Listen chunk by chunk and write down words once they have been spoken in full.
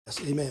Yes,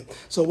 amen.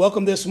 So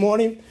welcome this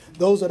morning.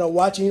 Those that are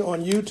watching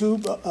on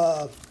YouTube,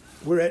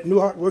 we're at New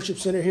Heart Worship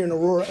Center here in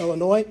Aurora,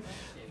 Illinois.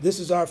 This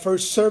is our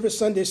first service,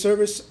 Sunday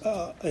service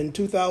in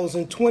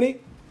 2020.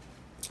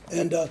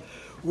 And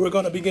we're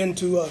going to begin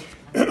to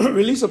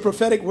release a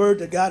prophetic word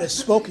that God has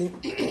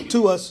spoken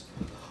to us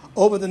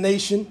over the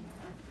nation,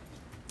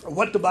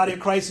 what the body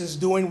of Christ is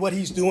doing, what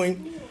he's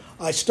doing.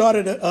 I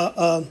started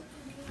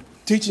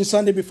teaching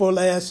Sunday before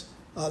last.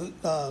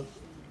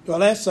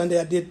 Last Sunday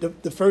I did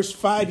the first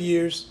 5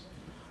 years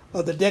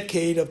of the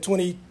decade of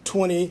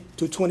 2020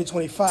 to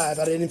 2025.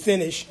 I didn't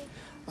finish.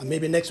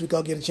 Maybe next week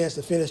I'll get a chance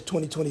to finish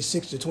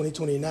 2026 to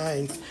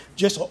 2029.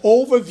 Just an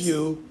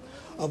overview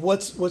of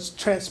what's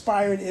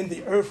transpiring in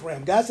the earth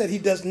realm. God said he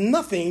does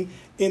nothing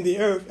in the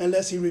earth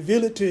unless he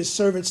reveal it to his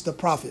servants, the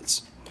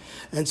prophets.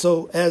 And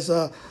so as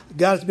God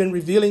has been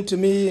revealing to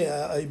me,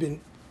 he's been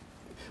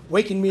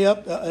waking me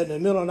up in the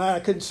middle of the night. I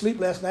couldn't sleep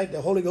last night. The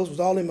Holy Ghost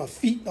was all in my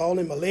feet, all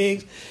in my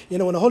legs. You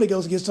know, when the Holy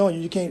Ghost gets on you,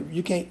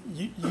 you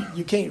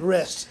can't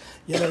rest.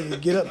 You know, you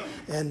get up.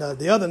 And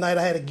the other night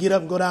I had to get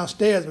up and go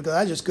downstairs because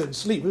I just couldn't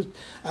sleep.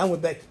 I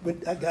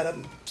got up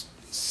and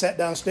sat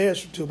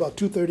downstairs till about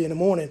 2:30 in the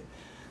morning.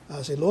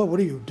 I said, Lord, what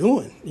are you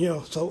doing? You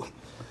know, so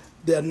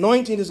the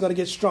anointing is going to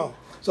get strong.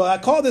 So I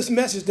call this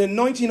message the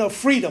anointing of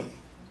freedom.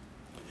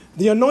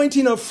 The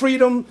anointing of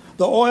freedom,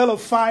 the oil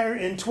of fire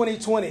in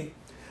 2020.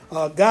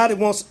 God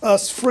wants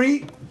us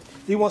free.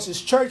 He wants his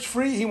church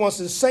free. He wants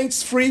his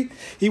saints free.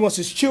 He wants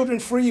his children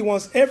free. He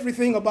wants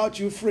everything about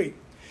you free.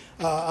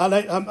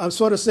 I'm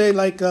sort of saying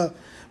like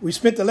we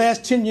spent the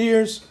last 10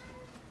 years,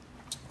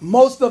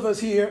 most of us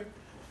here,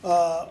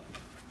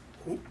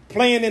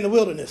 playing in the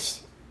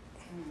wilderness.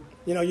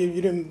 You know, you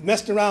done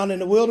messed around in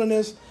the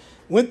wilderness,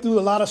 went through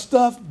a lot of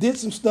stuff, did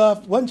some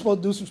stuff, wasn't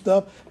supposed to do some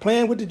stuff,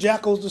 playing with the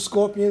jackals, the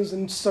scorpions,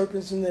 and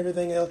serpents and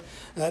everything else.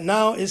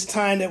 Now it's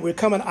time that we're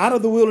coming out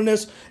of the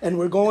wilderness and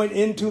we're going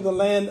into the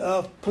land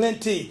of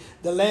plenty,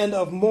 the land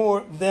of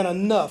more than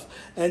enough.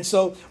 And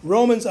so I'm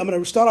going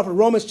to start off with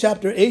Romans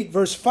chapter 8,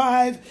 verse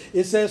 5.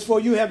 It says, for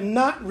you have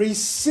not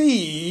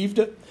received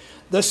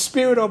the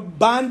spirit of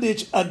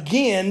bondage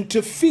again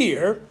to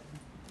fear,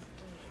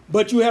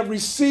 but you have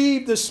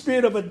received the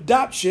spirit of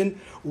adoption,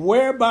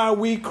 whereby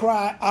we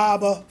cry,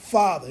 Abba,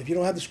 Father. If you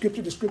don't have the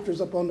scripture is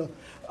up on the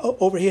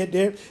overhead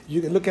there.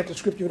 You can look at the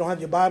scripture. You don't have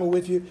your Bible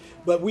with you.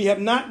 But we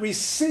have not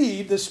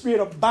received the spirit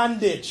of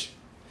bondage.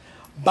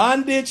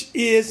 Bondage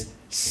is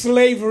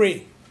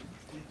slavery.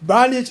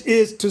 Bondage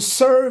is to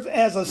serve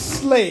as a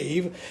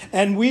slave,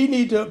 and we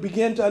need to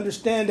begin to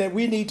understand that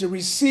we need to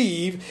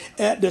receive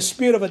the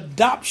spirit of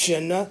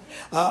adoption,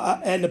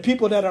 and the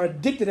people that are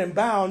addicted and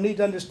bound need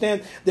to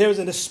understand there is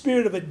a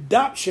spirit of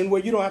adoption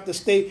where you don't have to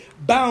stay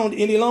bound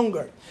any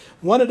longer.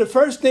 One of the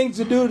first things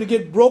to do to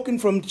get broken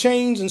from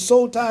chains and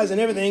soul ties and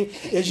everything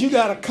is you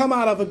got to come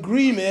out of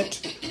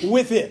agreement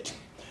with it.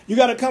 You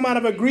got to come out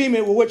of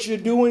agreement with what you're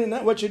doing and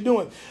not what you're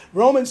doing.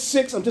 Romans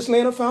 6, I'm just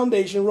laying a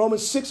foundation.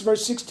 Romans 6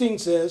 verse 16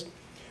 says,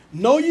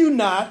 know you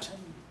not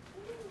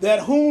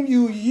that whom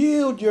you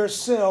yield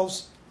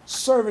yourselves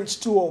servants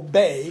to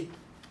obey,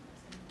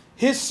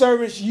 his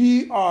servants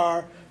ye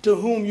are to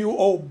whom you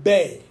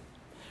obey,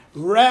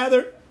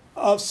 rather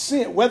of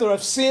sin, whether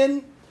of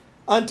sin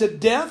unto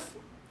death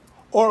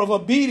or of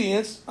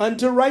obedience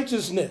unto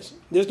righteousness.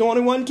 There's the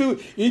only one, two.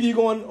 Either you're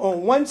going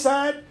on one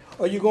side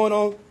or you're going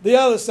on the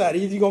other side.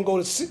 Either you're going to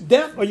go to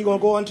death or you're going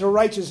to go into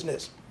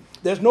righteousness.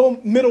 There's no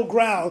middle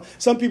ground,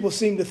 some people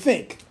seem to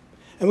think.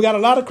 And we got a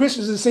lot of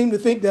Christians that seem to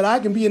think that I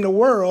can be in the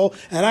world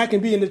and I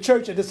can be in the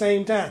church at the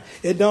same time.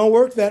 It don't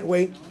work that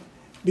way,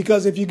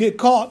 because if you get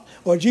caught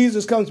or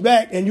Jesus comes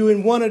back and you're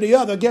in one or the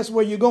other, guess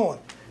where you're going?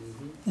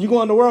 You're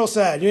going to the world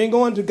side. You ain't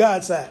going to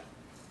God's side.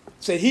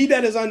 Say, he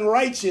that is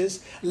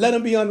unrighteous, let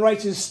him be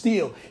unrighteous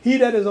still. He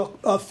that is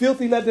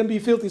filthy, let him be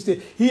filthy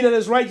still. He that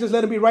is righteous,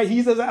 let him be right.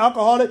 He that is an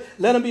alcoholic,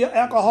 let him be an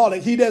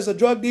alcoholic. He that is a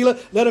drug dealer,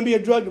 let him be a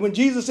drug dealer. When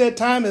Jesus said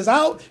time is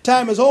out,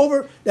 time is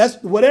over, that's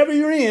whatever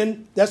you're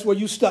in, that's where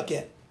you stuck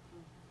at.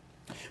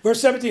 Verse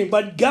 17,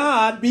 but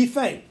God be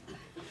thanked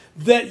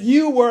that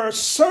you were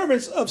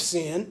servants of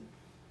sin,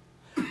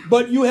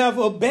 but you have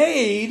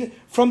obeyed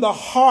from the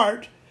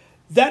heart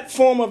that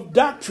form of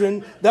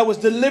doctrine that was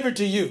delivered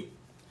to you.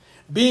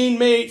 Being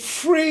made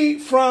free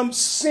from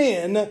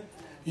sin,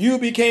 you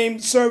became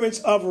servants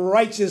of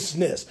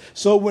righteousness.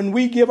 So when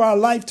we give our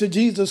life to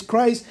Jesus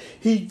Christ,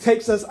 he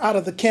takes us out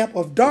of the camp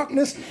of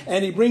darkness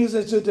and he brings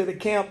us into the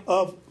camp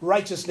of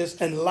righteousness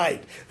and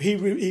light.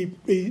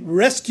 He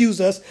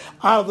rescues us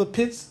out of the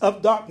pits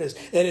of darkness.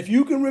 And if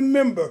you can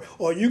remember,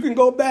 or you can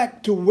go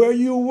back to where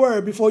you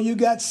were before you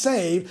got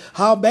saved,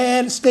 how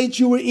bad a state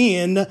you were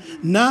in,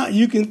 now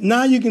you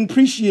can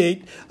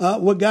appreciate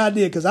what God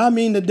did. Because I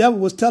mean, the devil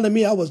was telling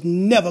me I was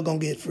never going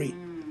to get free.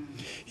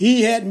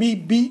 He had me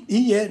beat.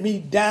 He had me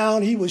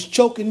down. He was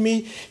choking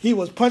me. He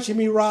was punching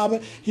me,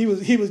 Robert. He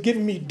was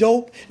giving me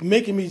dope,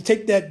 making me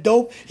take that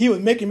dope. He was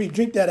making me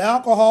drink that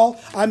alcohol.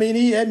 I mean,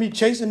 he had me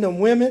chasing them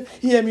women.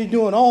 He had me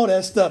doing all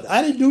that stuff.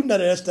 I didn't do none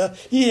of that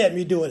stuff. He had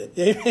me doing it.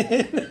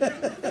 Amen.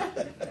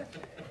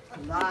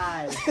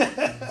 Lies.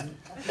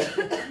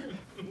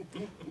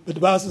 But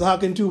the Bible says, how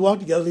can two walk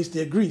together, at least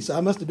they agree? So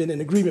I must have been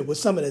in agreement with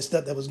some of that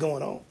stuff that was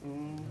going on.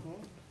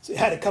 So it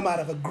had to come out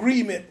of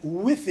agreement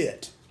with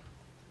it.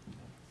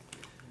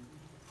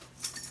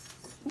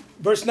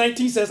 Verse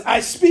 19 says, I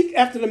speak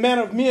after the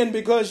manner of men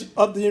because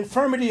of the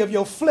infirmity of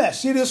your flesh.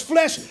 See, this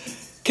flesh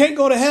can't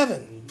go to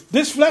heaven.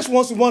 This flesh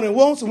wants it when it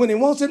wants it, when it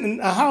wants it, and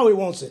how it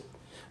wants it.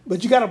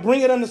 But you got to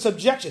bring it under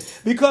subjection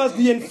because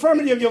the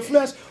infirmity of your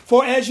flesh,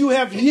 for as you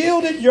have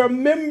yielded your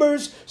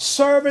members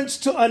servants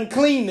to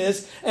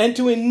uncleanness and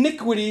to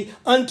iniquity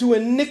unto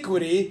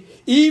iniquity,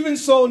 even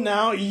so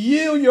now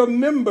yield your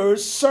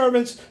members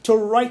servants to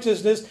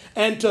righteousness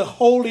and to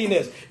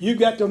holiness. You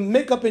got to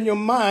make up in your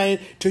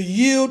mind to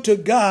yield to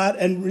God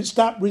and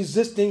stop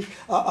resisting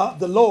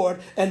the Lord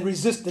and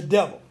resist the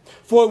devil.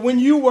 For when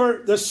you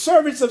were the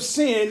servants of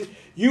sin,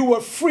 you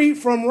were free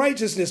from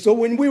righteousness. So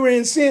when we were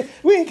in sin,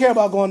 we didn't care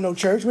about going to no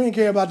church. We didn't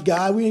care about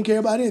God. We didn't care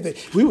about anything.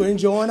 We were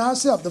enjoying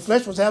ourselves. The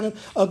flesh was having,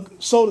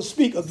 so to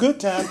speak, a good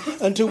time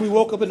until we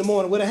woke up in the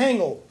morning with a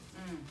hangover.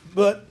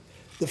 But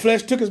the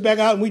flesh took us back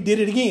out and we did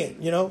it again,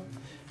 you know.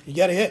 You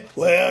got a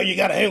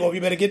hangover.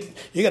 You got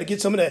to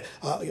get some of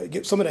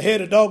the hair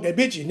of the dog that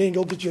bit you and then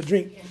go get you a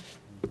drink.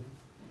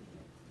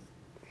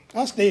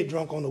 I stayed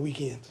drunk on the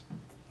weekends.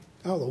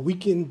 I was a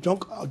weekend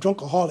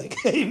drunkaholic.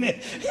 Amen.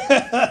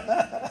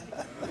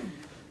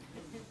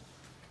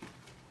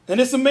 And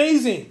it's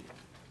amazing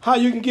how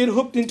you can get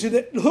hooked into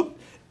the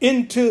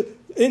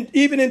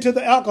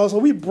alcohol. So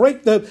we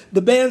break the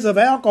bands of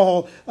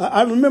alcohol.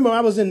 I remember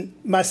I was in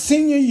my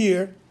senior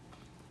year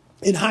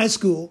in high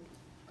school,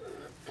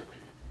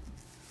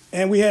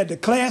 and we had the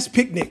class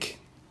picnic,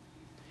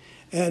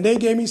 and they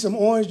gave me some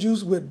orange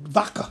juice with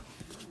vodka.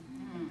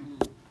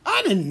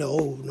 I didn't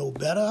know no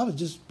better.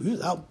 We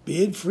was out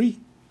being free.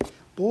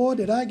 Boy,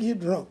 did I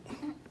get drunk.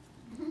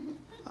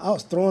 I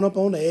was throwing up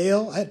on the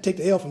L. I had to take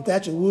the L from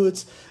Thatcher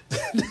Woods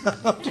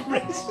down to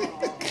race.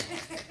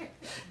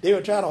 They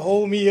were trying to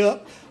hold me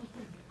up,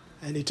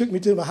 and they took me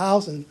to my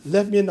house and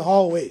left me in the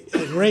hallway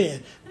and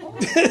ran.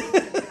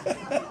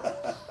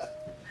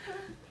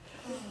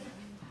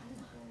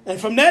 And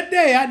from that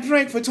day, I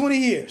drank for 20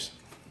 years.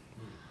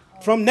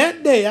 From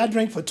that day, I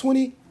drank for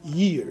 20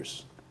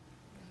 years.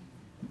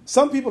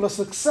 Some people are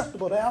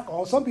susceptible to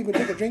alcohol. Some people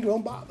take a drink and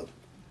don't bother.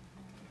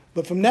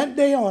 But from that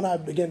day on, I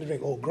began to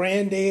drink Old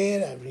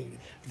Granddad. I drink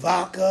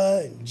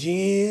vodka and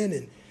gin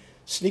and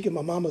sneaking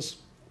my mama's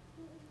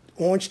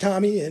orange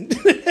Tommy. And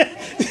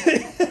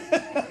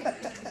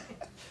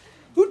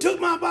who took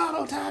my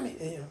bottle, Tommy?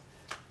 And, you know,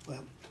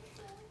 well,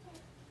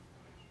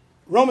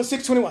 Romans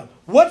 6:21.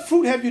 What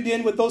fruit have you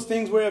done with those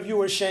things whereof you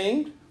were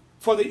ashamed?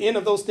 For the end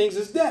of those things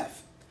is death.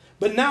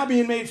 But now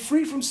being made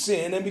free from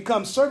sin and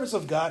become servants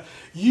of God,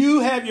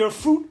 you have your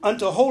fruit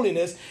unto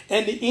holiness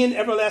and the end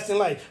everlasting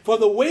life. For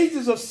the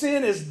wages of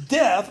sin is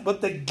death,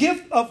 but the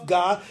gift of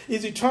God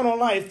is eternal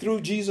life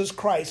through Jesus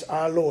Christ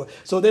our Lord.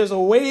 So there's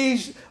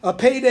a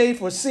payday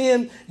for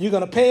sin. You're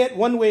going to pay it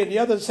one way or the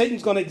other.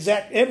 Satan's going to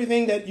exact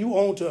everything that you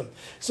own to him.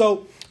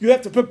 So you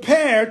have to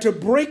prepare to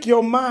break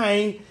your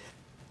mind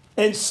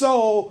and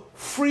soul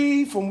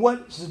free from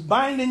what's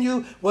binding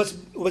you, what's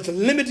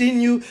limiting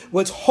you,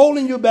 what's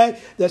holding you back,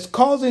 that's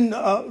causing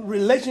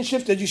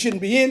relationships that you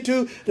shouldn't be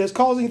into, that's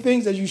causing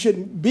things that you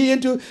shouldn't be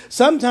into.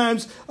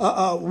 Sometimes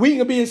we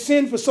can be in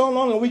sin for so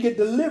long and we get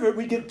delivered,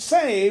 we get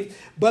saved,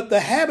 but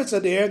the habits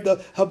are there,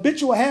 the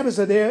habitual habits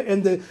are there,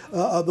 and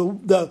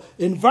the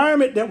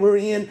environment that we're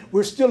in,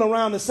 we're still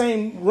around the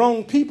same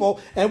wrong people,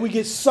 and we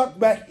get sucked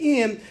back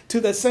in to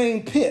the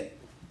same pit.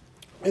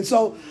 And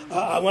so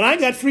when I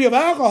got free of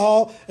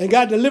alcohol and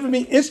God delivered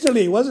me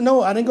instantly, I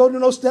didn't go to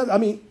no steps. I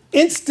mean,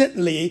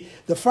 instantly,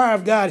 the fire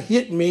of God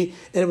hit me.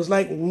 And it was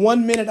like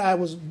 1 minute I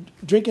was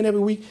drinking every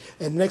week,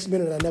 and the next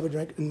minute I never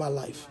drank in my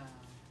life.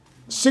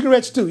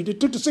 Cigarettes too. He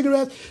took the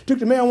cigarettes, took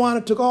the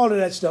marijuana, took all of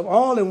that stuff.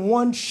 All in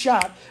one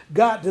shot,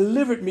 God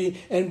delivered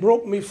me and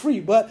broke me free.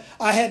 But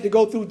I had to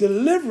go through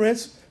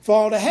deliverance for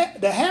all the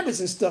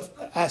habits and stuff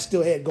I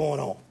still had going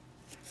on.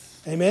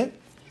 Amen?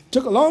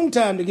 Took a long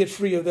time to get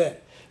free of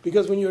that.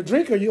 Because when you're a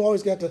drinker, you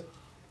always got to...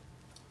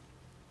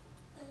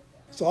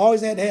 So I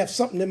always had to have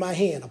something in my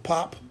hand, a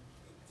pop,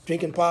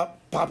 drinking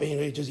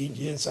popping, just eating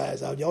your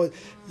insides out.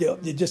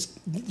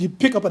 You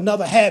pick up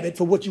another habit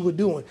for what you were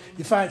doing.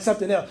 You find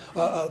something else.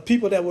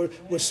 People that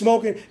were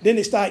smoking, then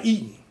they start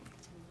eating.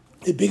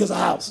 As big as a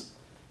house.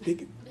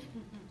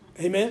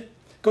 Amen?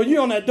 Because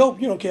you're on that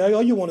dope, you don't care.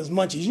 All you want is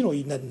munchies. You don't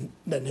eat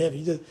nothing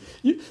heavy.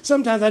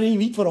 Sometimes I didn't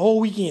even eat for the whole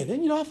weekend.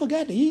 And, I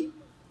forgot to eat.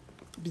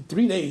 It'd be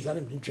 3 days I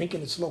didn't been drinking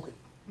and smoking.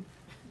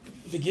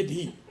 Forget to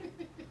eat.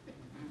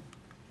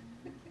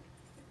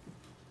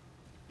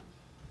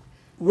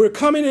 We're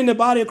coming in the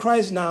body of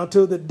Christ now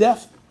to the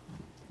death,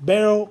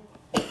 burial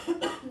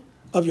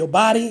of your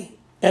body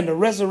and the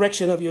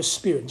resurrection of your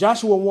spirit.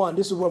 Joshua 1,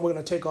 this is where we're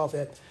going to take off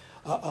at.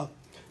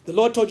 The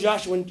Lord told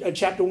Joshua in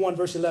chapter 1,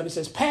 verse 11, it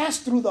says, pass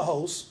through the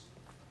host,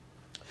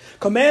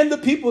 Command the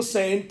people,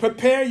 saying,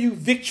 prepare you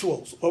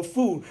victuals or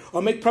food,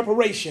 or make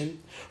preparation.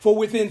 For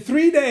within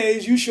 3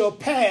 days you shall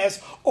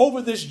pass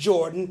over this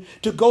Jordan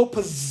to go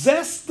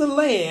possess the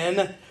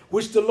land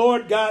which the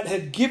Lord God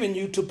had given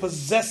you to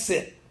possess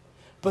it.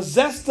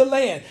 Possess the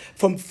land.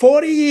 From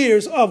 40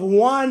 years of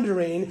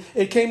wandering,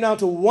 it came down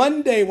to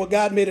one day where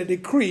God made a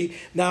decree.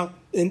 Now,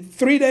 in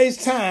 3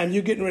 days' time,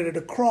 you're getting ready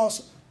to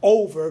cross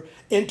over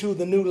into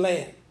the new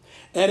land.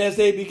 And as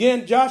they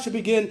began, Joshua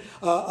began,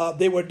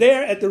 they were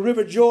there at the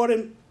river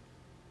Jordan.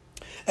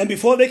 And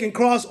before they can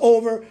cross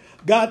over,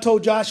 God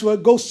told Joshua,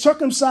 go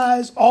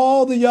circumcise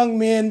all the young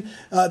men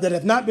that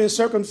have not been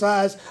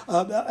circumcised.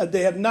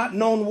 They have not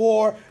known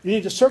war. You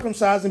need to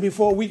circumcise them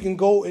before we can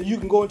go and you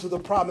can go into the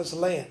promised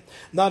land.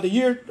 Now, the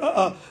year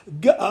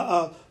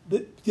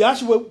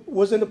Joshua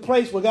was in the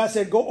place where God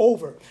said, go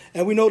over.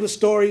 And we know the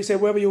story. He said,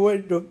 wherever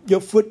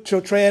your foot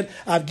shall tread,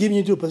 I've given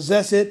you to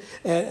possess it.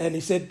 And he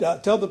said,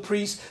 tell the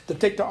priests to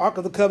take the Ark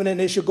of the Covenant.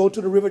 They shall go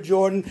to the River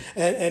Jordan,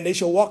 and they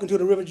shall walk into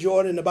the River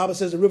Jordan. The Bible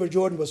says the River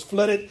Jordan was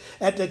flooded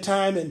at that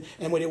time.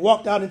 And when they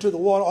walked out into the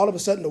water, all of a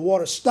sudden the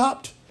water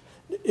stopped.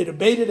 It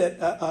abated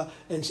at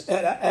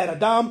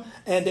Adam,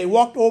 and they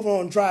walked over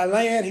on dry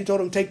land. He told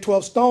them, take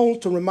 12 stones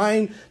to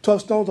remind, 12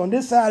 stones on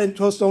this side and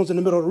 12 stones in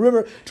the middle of the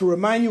river to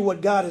remind you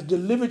what God has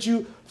delivered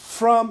you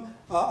from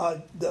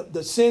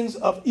the sins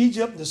of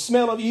Egypt, the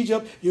smell of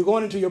Egypt. You're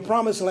going into your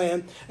promised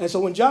land. And so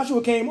when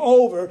Joshua came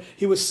over,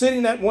 he was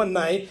sitting that one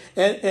night,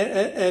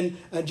 and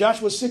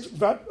Joshua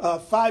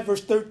 5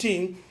 verse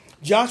 13,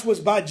 Joshua was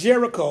by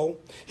Jericho.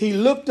 He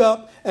looked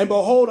up, and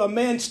behold, a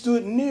man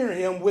stood near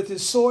him with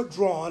his sword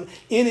drawn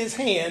in his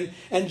hand.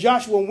 And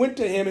Joshua went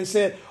to him and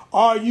said,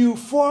 are you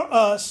for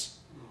us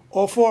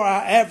or for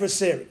our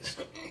adversaries?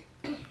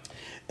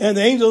 And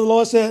the angel of the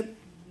Lord said,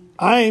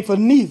 I ain't for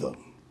neither.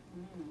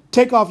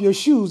 Take off your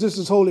shoes. This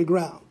is holy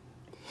ground.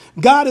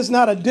 God is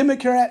not a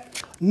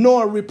Democrat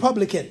nor a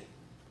Republican.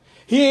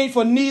 He ain't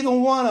for neither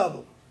one of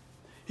them.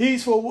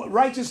 He's for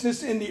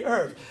righteousness in the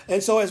earth.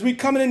 And so as we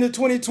coming into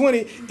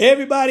 2020,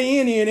 everybody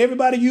in here and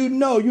everybody you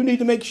know, you need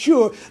to make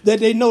sure that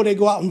they know they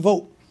go out and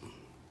vote.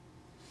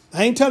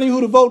 I ain't telling you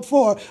who to vote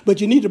for,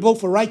 but you need to vote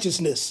for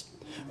righteousness.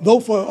 Vote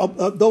for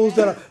those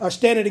that are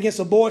standing against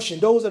abortion,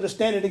 those that are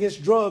standing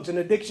against drugs and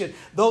addiction,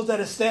 those that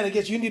are standing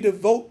against, you need to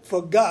vote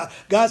for God.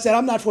 God said,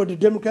 I'm not for the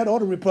Democrat or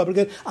the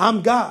Republican.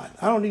 I'm God.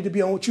 I don't need to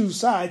be on choose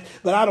sides,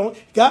 but I don't.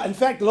 God, in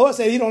fact, the Lord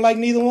said he don't like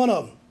neither one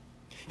of them.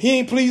 He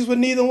ain't pleased with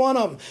neither one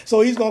of them. So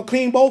he's going to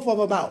clean both of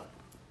them out.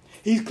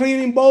 He's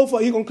cleaning both.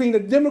 He's going to clean the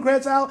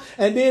Democrats out.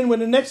 And then when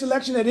the next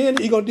election at the end,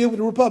 he's going to deal with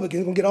the Republicans.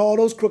 He's going to get all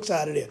those crooks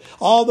out of there.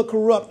 All the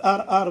corrupt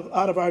out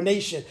of our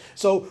nation.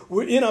 So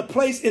we're in a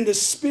place in the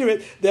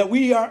spirit that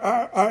we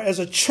are as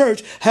a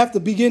church have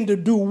to begin to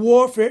do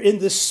warfare in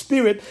the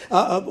spirit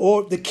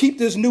or to keep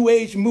this new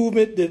age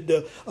movement,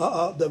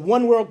 the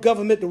one world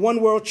government, the one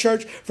world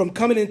church from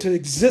coming into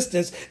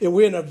existence. And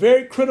we're in a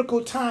very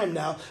critical time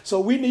now. So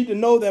we need to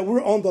know that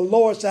we're on the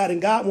Lord's side, and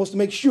God wants to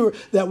make sure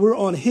that we're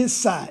on his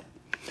side.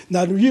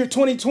 Now, the year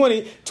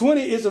 2020,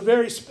 20 is a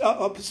very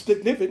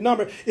significant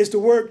number. It's the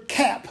word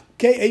cap,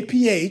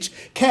 K-A-P-H,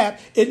 cap.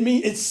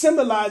 It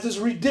symbolizes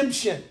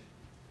redemption.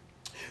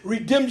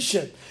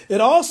 Redemption. It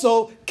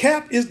also,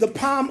 cap is the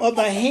palm of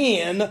the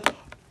hand,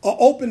 or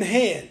open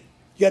hand.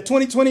 You got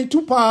 2020,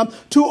 two palm,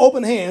 two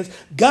open hands.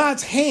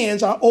 God's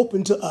hands are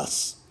open to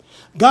us.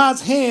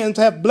 God's hands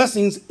have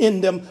blessings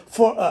in them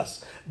for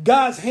us.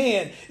 God's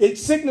hand, it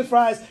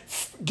signifies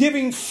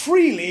giving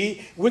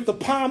freely with the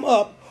palm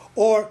up,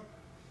 or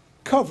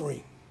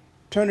covering.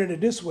 Turning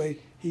it this way,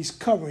 he's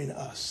covering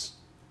us.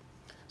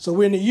 So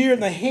we're in the year of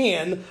the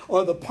hand,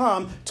 or the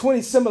palm.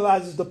 20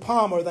 symbolizes the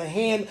palm or the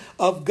hand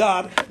of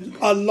God,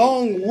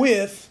 along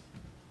with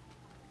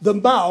the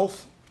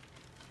mouth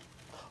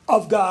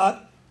of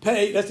God.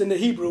 Pay, that's in the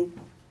Hebrew.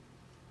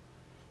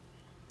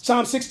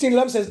 Psalm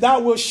 16:11 says,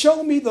 thou wilt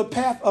show me the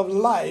path of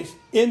life.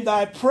 In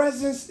thy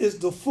presence is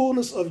the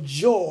fullness of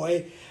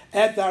joy.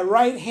 At thy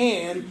right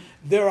hand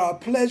there are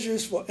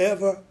pleasures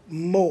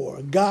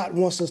forevermore. God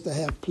wants us to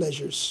have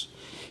pleasures.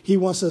 He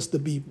wants us to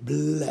be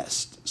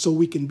blessed so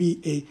we can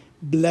be a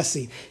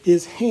blessing.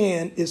 His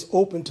hand is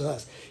open to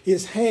us.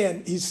 His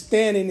hand, he's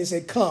standing and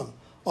said, come,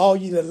 all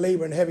ye that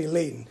labor and heavy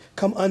laden,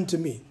 come unto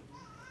me.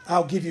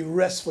 I'll give you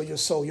rest for your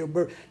soul.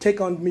 Take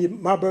on me.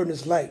 My burden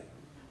is light.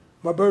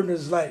 My burden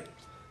is light.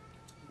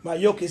 My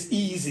yoke is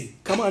easy.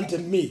 Come unto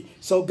me.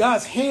 So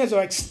God's hands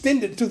are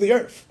extended to the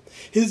earth.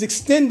 He's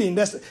extending.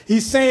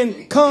 He's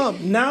saying,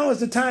 come. Now is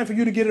the time for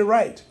you to get it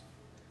right.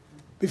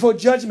 Before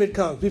judgment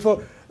comes.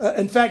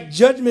 In fact,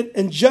 judgment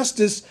and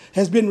justice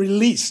has been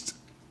released.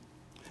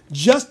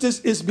 Justice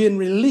is being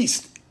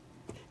released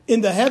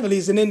in the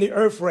heavenlies and in the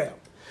earth realm.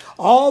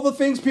 All the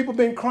things people have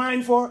been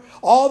crying for,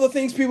 all the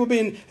things people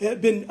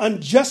have been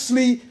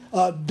unjustly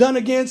done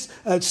against,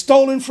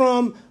 stolen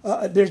from,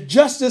 their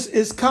justice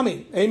is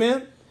coming.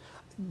 Amen.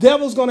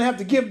 Devil's going to have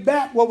to give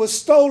back what was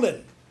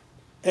stolen.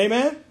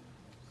 Amen.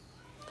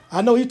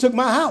 I know he took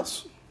my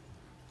house.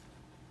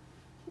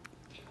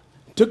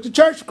 Took the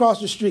church across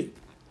the street.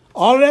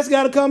 All of that's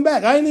got to come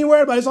back. I ain't even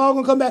worried about it. It's all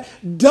going to come back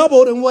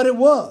double than what it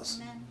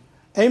was.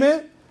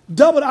 Amen.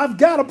 Double. I've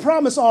got a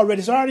promise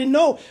already, so I already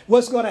know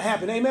what's going to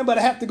happen. Amen. But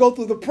I have to go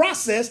through the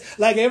process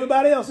like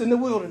everybody else in the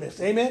wilderness.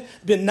 Amen.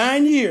 It's been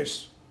 9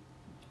 years.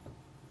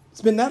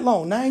 It's been that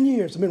long. 9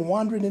 years. I've been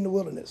wandering in the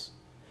wilderness.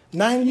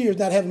 9 years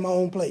not having my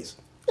own place.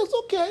 It's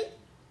okay.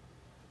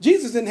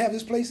 Jesus didn't have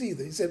his place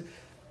either. He said,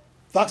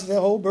 foxes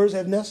have holes, birds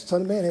have nests,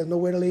 Son of Man has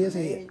nowhere to lay his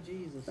head.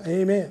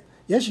 Amen.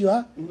 Yes, you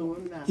are. No,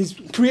 I'm not. He's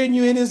creating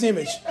you in his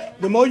image.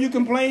 The more you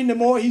complain, the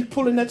more he's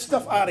pulling that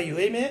stuff out of you.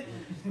 Amen.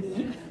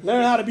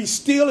 Learn how to be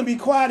still and be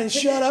quiet and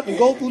shut up and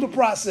go through the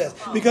process,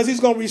 because he's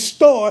going to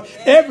restore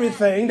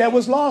everything that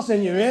was lost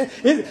in you. Man.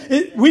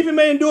 Weeping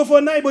may endure for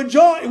a night, but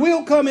joy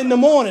will come in the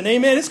morning.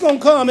 Amen. It's going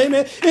to come.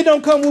 Amen. It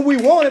don't come when we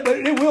want it, but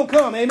it will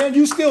come. Amen.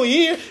 You still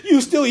here. You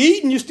still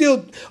eating. You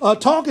still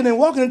talking and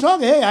walking and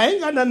talking. Hey, I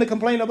ain't got nothing to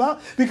complain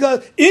about,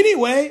 because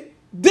anyway,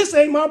 this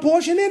ain't my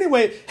portion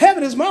anyway.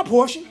 Heaven is my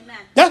portion. Amen.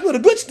 That's where the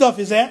good stuff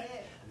is at.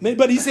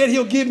 But he said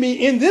he'll give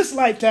me in this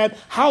lifetime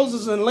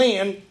houses and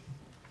land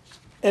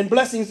and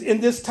blessings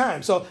in this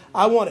time. So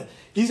I want it.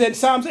 He said,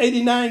 Psalms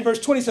 89 verse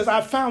 20 says,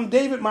 I found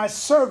David my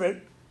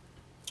servant,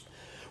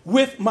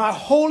 with my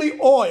holy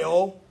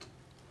oil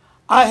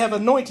I have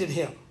anointed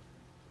him,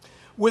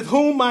 with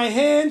whom my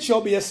hand shall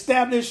be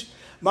established,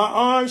 my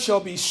arm shall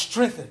be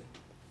strengthened.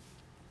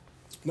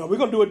 Now we're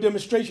going to do a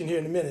demonstration here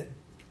in a minute.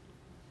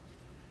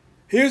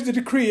 Here's the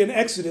decree in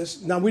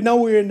Exodus. Now we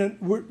know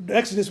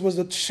Exodus was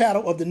the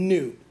shadow of the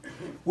new.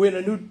 We're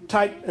in a new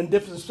type and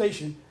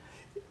dispensation.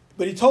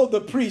 But he told the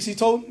priest, he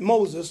told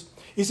Moses,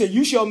 he said,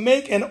 you shall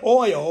make an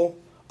oil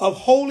of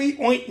holy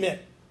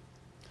ointment,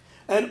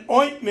 an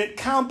ointment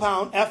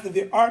compound after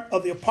the art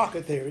of the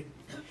apothecary.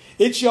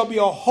 It shall be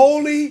a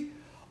holy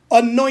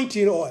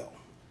anointing oil.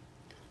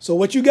 So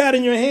what you got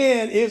in your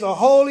hand is a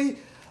holy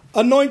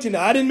anointing.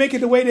 Now, I didn't make it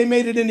the way they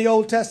made it in the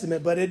Old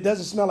Testament, but it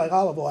doesn't smell like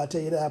olive oil. I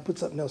tell you that. I put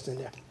something else in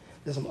there.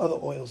 There's some other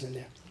oils in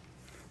there.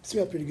 It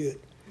smells pretty good.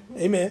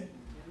 Amen.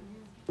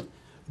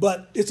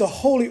 But it's a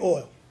holy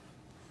oil.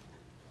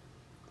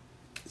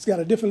 It's got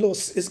a different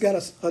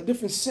a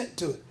different scent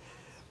to it.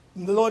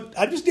 The Lord,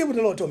 I just did what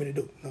the Lord told me to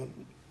do. No,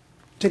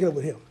 take it up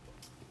with him.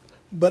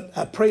 But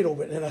I prayed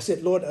over it and I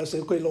said,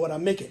 okay, Lord, I'll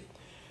make it.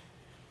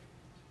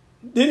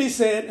 Then he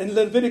said in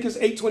Leviticus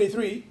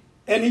 8:23,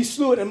 and he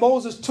slew it, and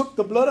Moses took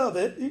the blood of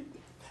it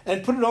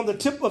and put it on the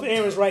tip of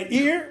Aaron's right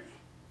ear,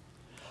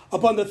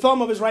 upon the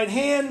thumb of his right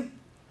hand,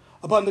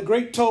 upon the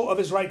great toe of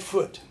his right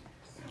foot.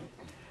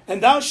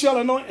 And thou shalt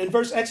anoint, in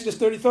verse Exodus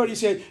 30:30, he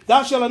said,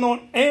 thou shalt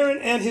anoint Aaron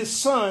and his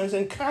sons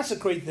and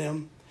consecrate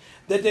them,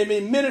 that they may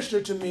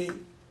minister to me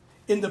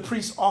in the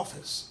priest's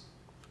office.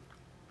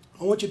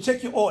 I want you to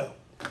take your oil.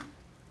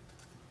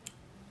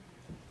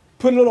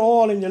 Put a little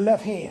oil in your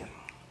left hand,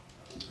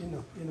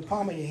 in the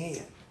palm of your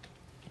hand.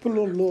 Put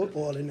a little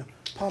oil in the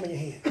palm of your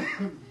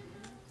hand.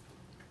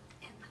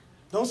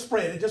 Don't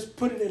spread it. Just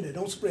put it in there.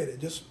 Don't spread it.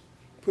 Just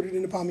put it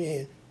in the palm of your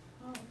hand.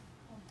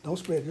 Don't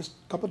spread it. Just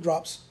a couple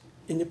drops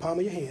in your palm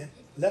of your hand,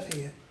 left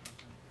hand.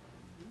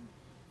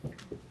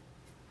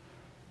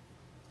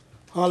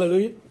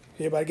 Hallelujah.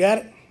 Everybody got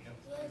it?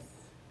 Yes.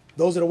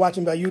 Those that are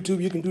watching by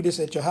YouTube, you can do this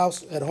at your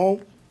house, at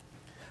home.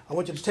 I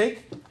want you to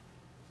take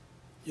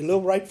your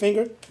little right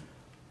finger,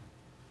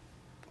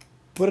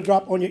 put a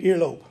drop on your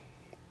earlobe.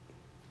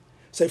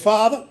 Say,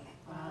 Father,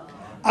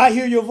 I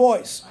hear your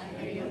voice.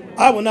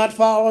 I will not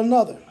follow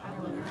another.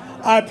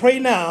 I pray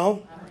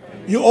now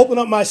you open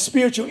up my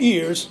spiritual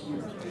ears,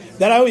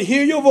 that I will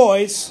hear your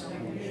voice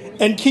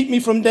and keep me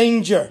from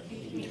danger.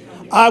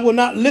 I will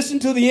not listen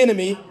to the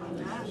enemy,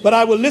 but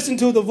I will listen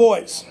to the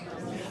voice.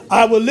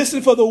 I will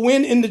listen for the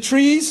wind in the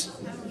trees,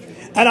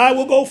 and I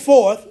will go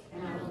forth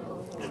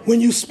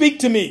when you speak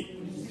to me.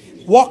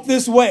 Walk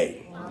this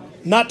way,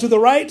 not to the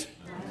right,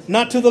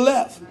 not to the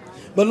left.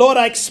 But Lord,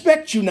 I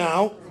expect you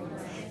now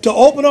to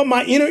open up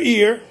my inner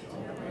ear,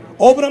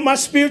 open up my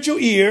spiritual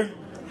ear,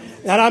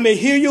 that I may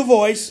hear your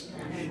voice.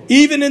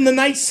 Even in the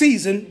night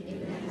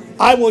season,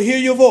 I will hear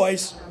your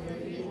voice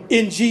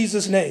in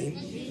Jesus'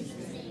 name.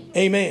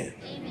 Amen.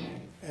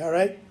 All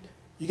right.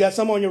 You got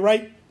some on your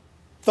right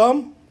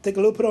thumb? Take a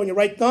little, put it on your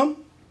right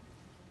thumb.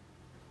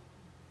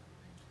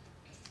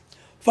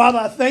 Father,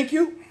 I thank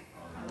you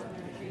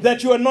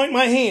that you anoint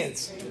my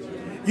hands.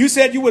 You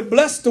said you would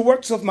bless the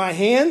works of my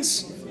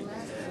hands.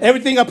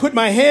 Everything I put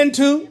my hand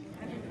to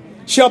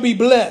shall be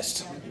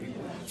blessed.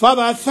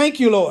 Father, I thank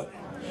you, Lord,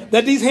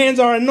 that these hands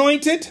are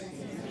anointed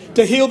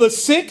to heal the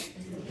sick,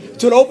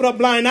 to open up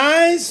blind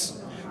eyes,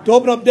 to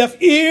open up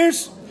deaf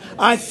ears.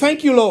 I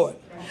thank you, Lord.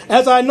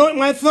 As I anoint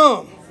my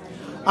thumb,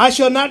 I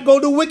shall not go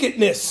to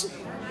wickedness.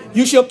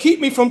 You shall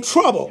keep me from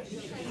trouble.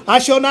 I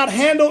shall not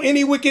handle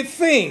any wicked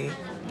thing.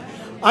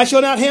 I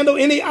shall not handle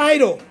any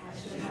idol.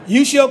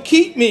 You shall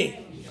keep me.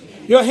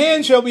 Your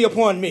hand shall be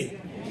upon me.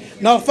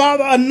 Now,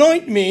 Father,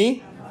 anoint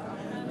me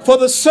for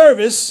the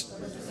service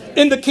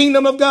in the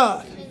kingdom of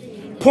God.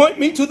 Point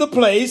me to the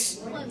place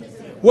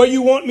where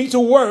you want me to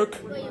work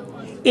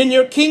in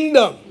your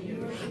kingdom.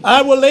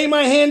 I will lay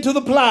my hand to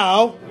the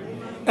plow,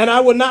 and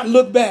I will not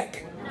look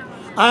back.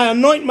 I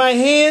anoint my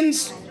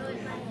hands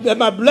that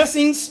my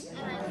blessings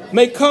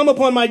may come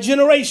upon my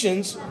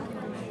generations.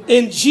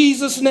 In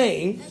Jesus'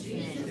 name,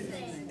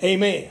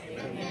 amen.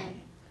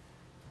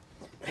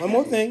 One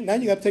more thing. Now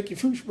you got to take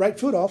your right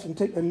foot off and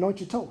anoint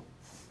your toe.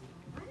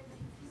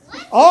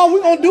 Oh,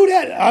 we're going to do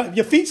that.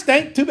 Your feet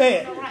stink? Too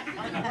bad.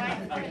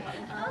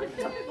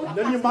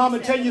 Then your mama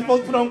tell you you're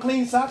supposed to put on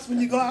clean socks when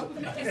you go out.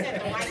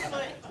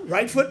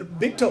 Right foot,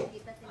 big toe.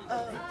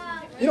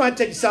 You don't have to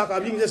take your sock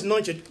off. You can just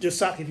anoint your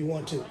sock if you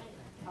want to.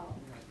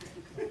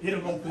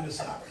 It'll go through the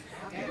sock.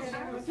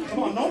 Come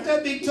on, anoint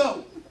that big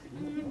toe.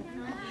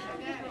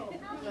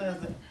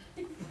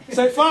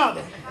 Say,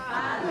 Father,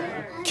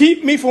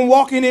 keep me from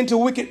walking into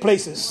wicked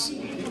places.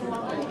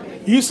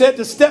 You said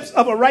the steps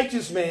of a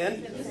righteous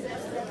man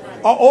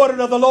are ordered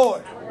of the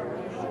Lord.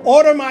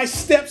 Order my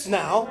steps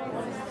now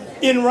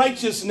in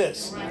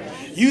righteousness.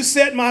 You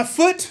said my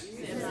foot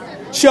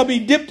shall be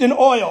dipped in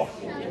oil.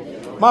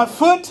 My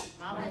foot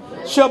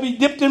shall be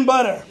dipped in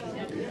butter.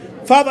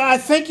 Father, I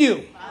thank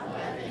you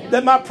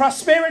that my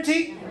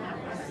prosperity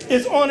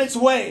is on its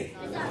way.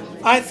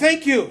 I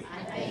thank you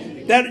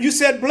that you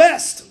said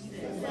blessed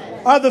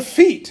are the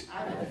feet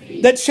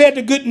that shed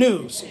the good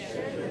news.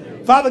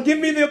 Father, give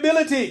me the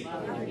ability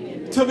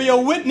to be a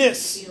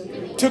witness,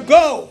 to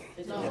go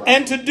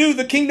and to do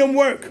the kingdom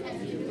work.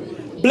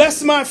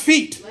 Bless my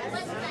feet.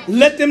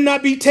 Let them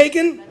not be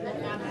taken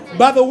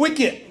by the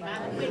wicked.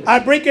 I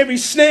break every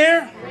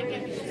snare,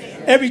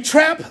 every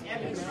trap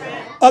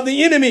of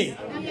the enemy.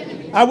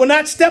 I will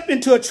not step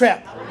into a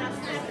trap.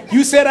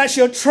 You said I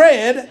shall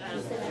tread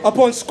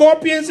upon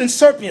scorpions and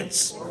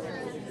serpents.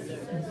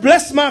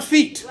 Bless my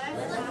feet.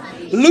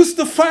 Loose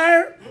the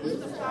fire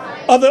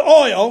of the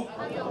oil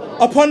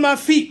upon my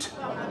feet,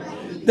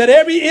 that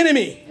every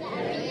enemy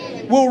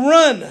will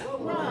run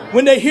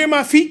when they hear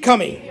my feet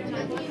coming.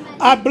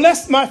 I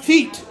bless my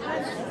feet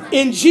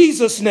in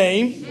Jesus'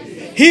 name.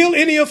 Heal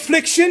any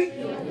affliction,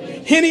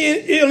 heal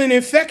any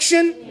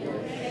infection,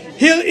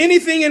 heal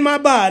anything in my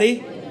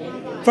body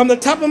from the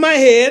top of my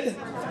head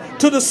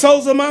to the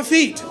soles of my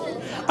feet.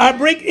 I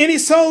break any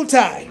soul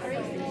tie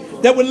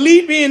that would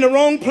lead me in the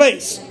wrong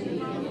place,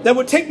 that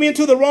would take me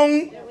into the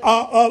wrong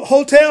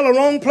hotel or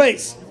wrong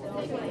place.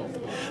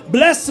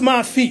 Bless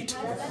my feet.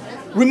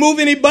 Remove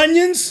any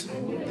bunions,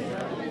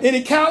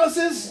 any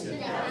calluses,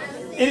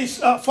 any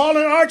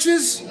fallen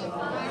arches,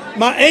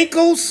 my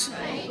ankles.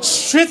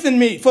 Strengthen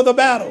me for the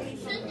battle.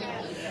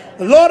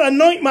 Lord,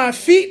 anoint my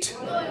feet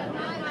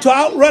to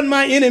outrun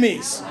my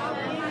enemies.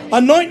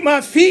 Anoint my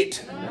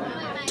feet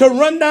to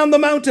run down the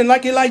mountain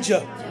like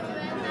Elijah.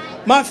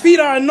 My feet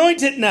are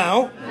anointed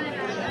now,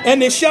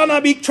 and they shall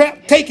not be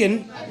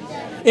taken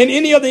in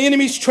any of the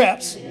enemy's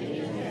traps.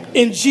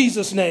 In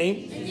Jesus'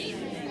 name,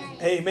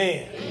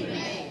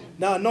 amen.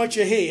 Now anoint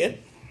your head.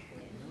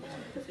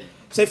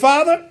 Say,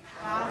 Father,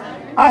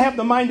 I have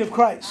the mind of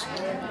Christ.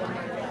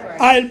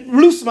 I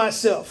loose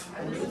myself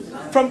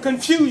from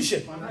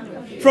confusion,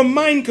 from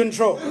mind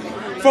control,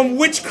 from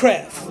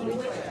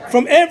witchcraft,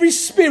 from every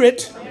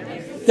spirit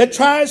that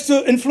tries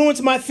to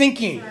influence my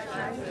thinking.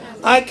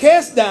 I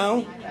cast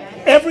down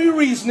every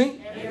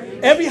reasoning,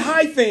 every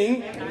high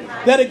thing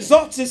that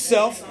exalts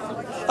itself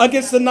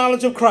against the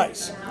knowledge of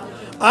Christ.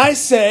 I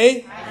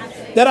say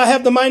that I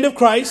have the mind of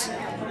Christ,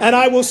 and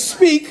I will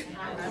speak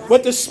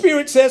what the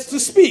Spirit says to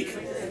speak.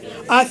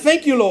 I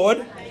thank you,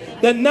 Lord,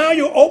 that now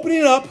you're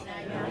opening up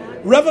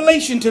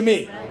revelation to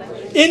me,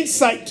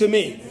 insight to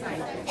me,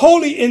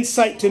 holy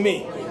insight to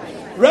me,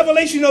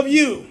 revelation of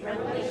you.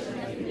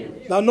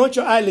 Now anoint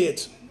your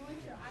eyelids.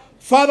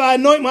 Father, I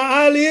anoint my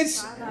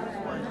eyelids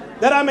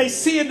that I may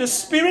see in the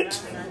Spirit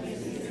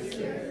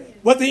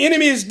what the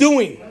enemy is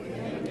doing.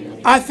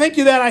 I thank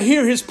you that I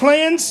hear his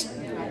plans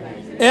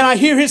and I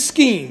hear his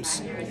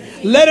schemes.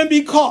 Let him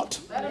be caught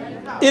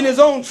in his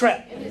own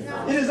trap,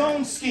 in his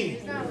own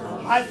scheme.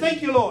 I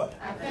thank you, Lord,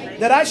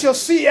 that I shall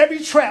see every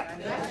trap.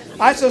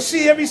 I shall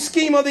see every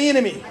scheme of the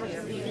enemy.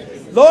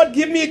 Lord,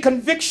 give me a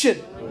conviction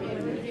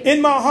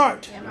in my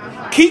heart.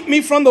 Keep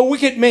me from the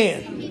wicked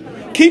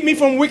man. Keep me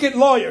from wicked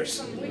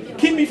lawyers.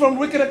 Keep me from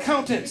wicked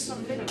accountants.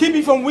 Keep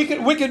me from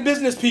wicked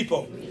business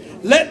people.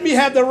 Let me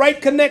have the right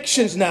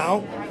connections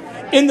now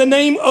in the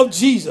name of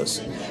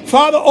Jesus.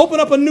 Father, open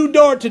up a new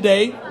door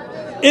today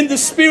in the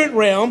spirit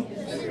realm,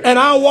 and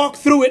I'll walk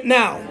through it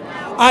now.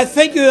 I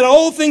thank you that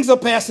old things are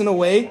passing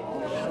away.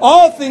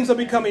 All things are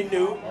becoming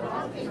new.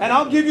 And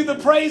I'll give you the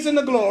praise and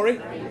the glory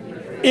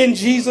in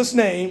Jesus'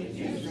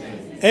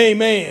 name.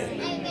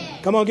 Amen.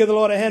 Come on, give the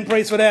Lord a hand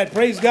praise for that.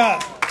 Praise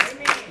God.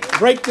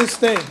 Break this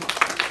thing.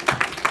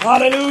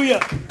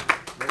 Hallelujah.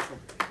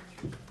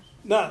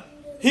 Now,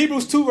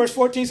 Hebrews 2 verse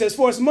 14 says,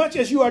 for as much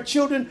as you are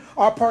children,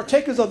 are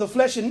partakers of the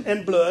flesh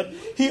and blood,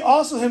 he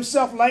also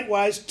himself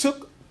likewise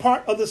took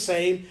part of the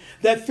same,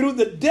 that through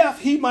the death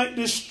he might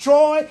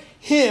destroy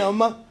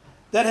him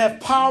that have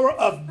power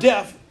of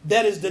death,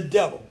 that is the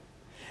devil,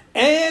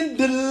 and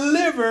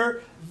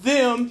deliver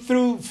them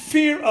through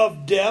fear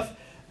of death,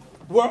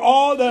 were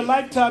all their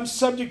lifetime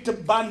subject to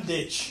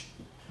bondage.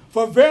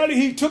 For verily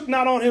he took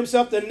not on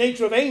himself the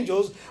nature of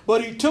angels,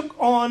 but he took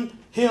on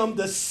him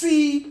the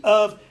seed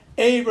of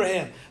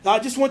Abraham. Now, I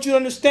just want you to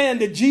understand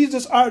that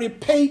Jesus already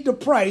paid the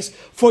price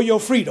for your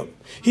freedom.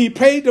 He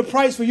paid the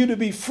price for you to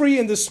be free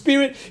in the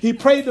spirit. He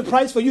paid the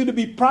price for you to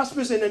be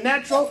prosperous in the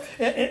natural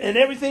and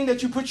everything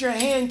that you put your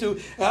hand to.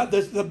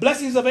 The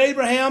blessings of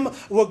Abraham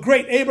were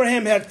great.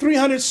 Abraham had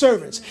 300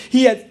 servants.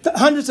 He had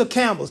hundreds of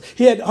camels.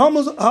 He had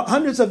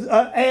hundreds of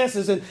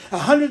asses and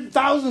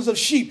thousands of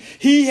sheep.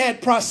 He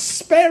had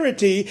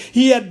prosperity.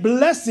 He had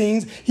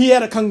blessings. He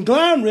had a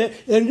conglomerate.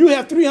 And you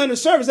have 300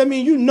 servants. That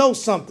means you know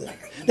something.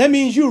 That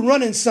means you're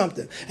running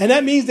something. And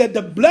that means that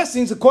the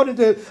blessings, according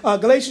to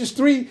Galatians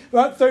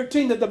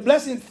 3:13, that the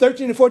blessing,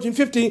 13 and 14,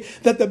 15,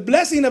 that the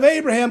blessing of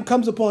Abraham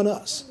comes upon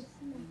us.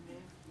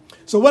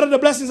 So what are the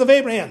blessings of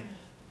Abraham?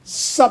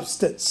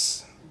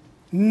 Substance.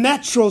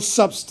 Natural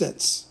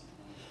substance.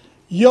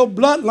 Your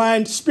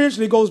bloodline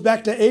spiritually goes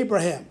back to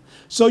Abraham.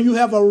 So you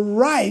have a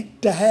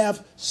right to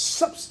have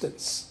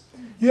substance.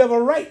 You have a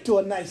right to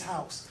a nice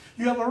house.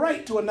 You have a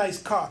right to a nice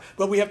car,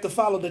 but we have to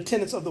follow the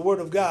tenets of the word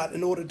of God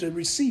in order to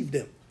receive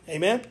them.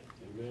 Amen?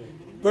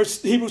 Amen.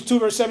 Hebrews 2,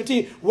 verse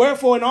 17.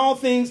 Wherefore in all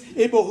things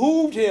it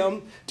behooved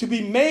him to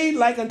be made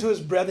like unto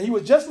his brethren. He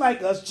was just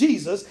like us,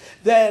 Jesus,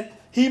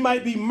 that he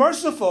might be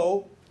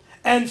merciful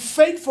and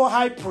faithful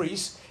high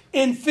priest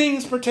in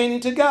things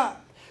pertaining to God,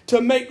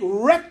 to make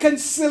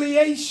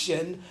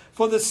reconciliation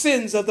for the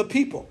sins of the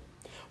people.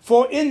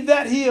 For in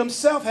that he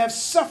himself hath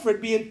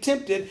suffered being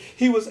tempted,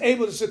 he was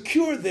able to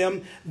secure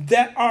them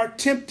that are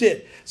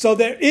tempted. So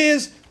there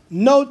is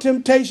no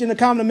temptation to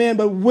common man,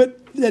 but with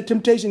that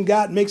temptation,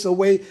 God makes a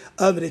way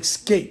of an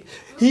escape.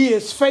 He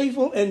is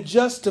faithful and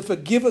just to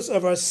forgive us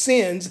of our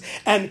sins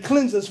and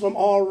cleanse us from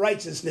all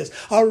righteousness.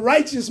 A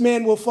righteous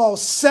man will fall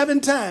 7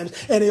 times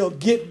and he'll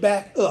get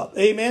back up.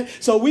 Amen.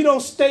 So we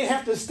don't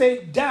have to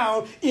stay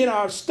down in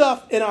our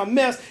stuff, in our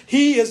mess.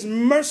 He is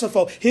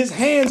merciful. His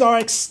hands are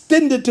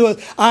extended to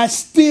us. I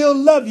still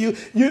love you.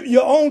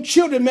 Your own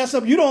children mess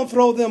up. You don't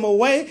throw them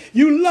away.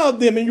 You love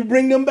them and you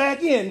bring them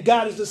back in.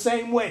 God is the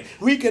same way.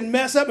 We can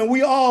mess up and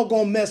we all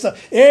going to mess up.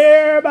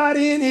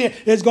 Everybody in here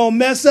is going to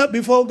mess up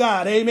before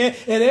God. Amen.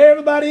 And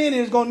everybody in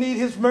here is going to need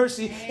his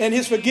mercy and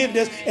his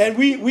forgiveness. And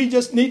we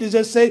just need to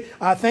just say,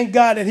 I thank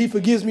God that he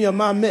forgives me of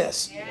my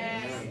mess.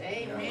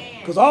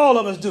 Because all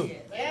of us do.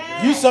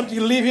 Yes. You something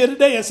to leave here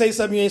today and say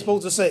something you ain't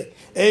supposed to say.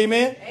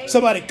 Amen. Amen.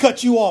 Somebody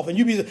cut you off and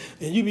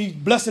you be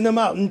blessing them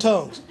out in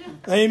tongues.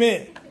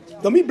 Amen.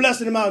 Don't be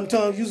blessing them out in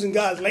tongues using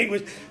God's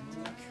language.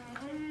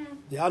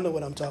 Yeah, I know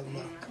what I'm talking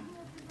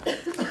about.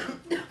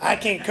 I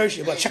can't curse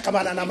you, but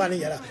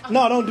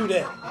no, don't do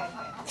that.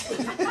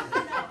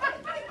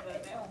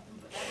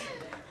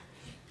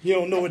 You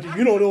don't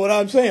know what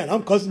I'm saying.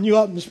 I'm cussing you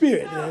out in the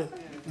spirit.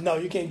 No,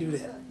 you can't do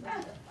that.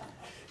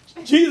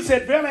 Jesus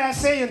said, verily I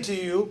say unto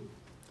you,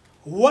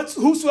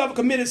 whosoever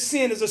committed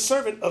sin is a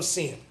servant of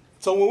sin.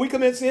 So when we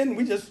commit sin,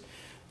 we just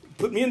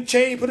put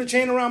a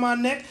chain around my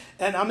neck,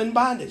 and I'm in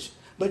bondage.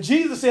 But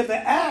Jesus said the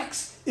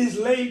axe is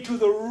laid to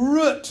the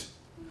root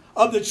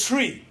of the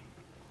tree.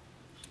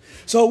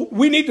 So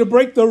we need to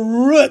break the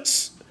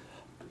roots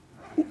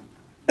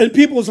in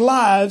people's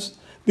lives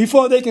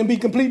before they can be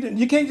completed.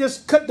 You can't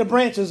just cut the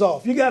branches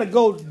off. You got to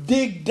go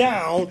dig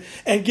down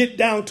and get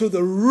down to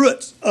the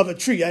roots of a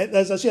tree.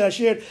 As I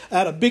said, I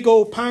had a big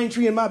old pine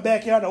tree in my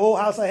backyard, the old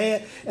house I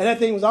had, and that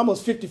thing was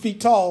almost 50 feet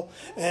tall.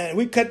 And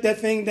we cut that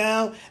thing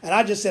down, and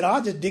I just said,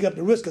 I'll just dig up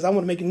the roots because I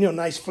want to make it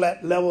nice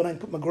flat level, and I can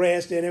put my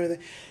grass there and everything.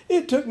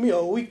 It took me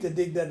a week to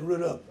dig that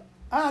root up.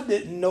 I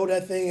didn't know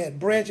that thing had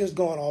branches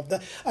going off.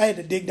 I had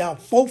to dig down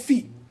 4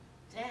 feet.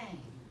 Dang.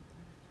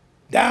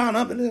 Down,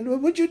 up,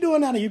 and what you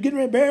doing now? Are you getting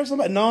ready to bury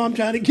somebody? No, I'm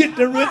trying to get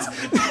the roots.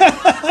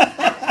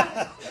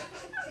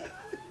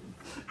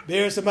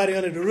 Bury somebody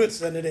under the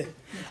roots under there.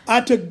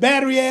 I took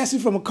battery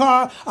acid from a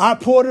car. I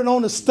poured it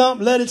on the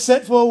stump, let it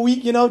set for a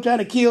week, trying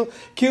to kill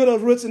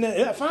those roots in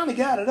there. I finally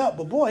got it up,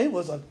 but boy, it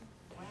was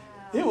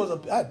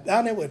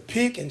down there with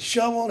pick and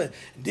shovel and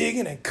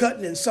digging and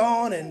cutting and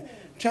sawing and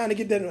trying to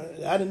get that.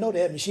 I didn't know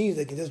they had machines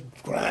that can just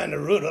grind the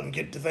root up and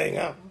get the thing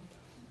out.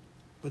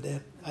 But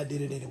I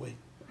did it anyway.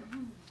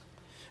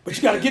 But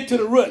you got to get to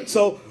the root.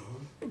 So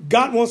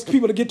God wants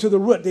people to get to the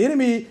root. The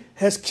enemy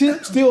has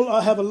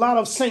still have a lot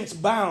of saints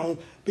bound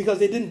because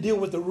they didn't deal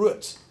with the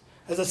roots.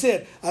 As I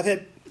said, I've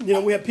had,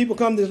 we have people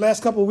come this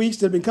last couple of weeks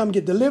that have been come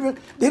get delivered.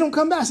 They don't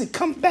come back. I say,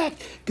 come back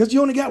because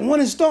you only got one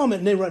installment.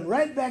 And they run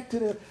right back to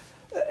the,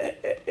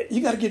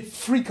 you got to get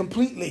free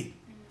completely.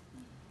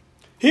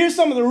 Here's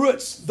some of the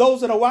roots.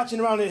 Those that are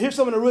watching around here, here's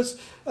some of the roots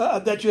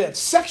that you have.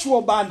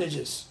 Sexual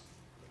bondages.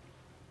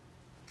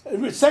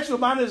 Sexual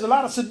bondage, there's a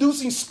lot of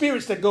seducing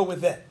spirits that go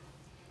with that.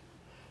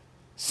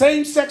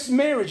 Same-sex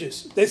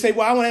marriages. They say,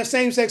 well, I want to have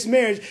same-sex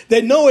marriage.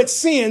 They know it's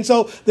sin,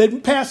 so they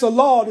pass a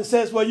law that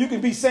says, well, you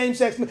can be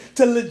same-sex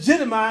to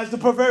legitimize the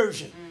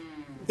perversion.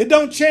 It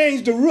don't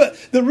change the root.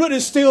 The root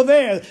is still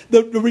there.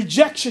 The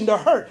rejection, the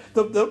hurt,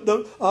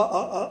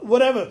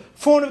 whatever.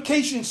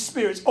 Fornication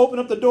spirits open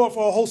up the door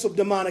for a host of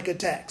demonic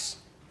attacks.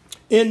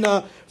 In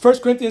 1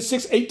 Corinthians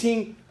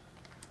 6:18-20,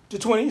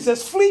 it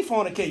says, flee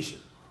fornication.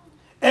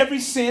 Every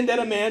sin that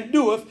a man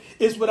doeth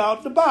is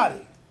without the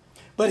body.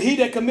 But he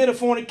that committeth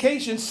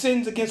fornication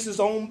sins against his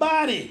own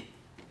body.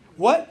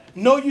 What?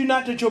 Know you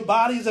not that your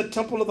body is a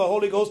temple of the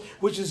Holy Ghost,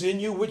 which is in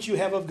you, which you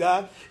have of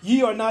God?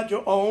 Ye are not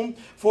your own,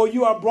 for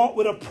you are bought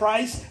with a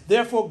price.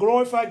 Therefore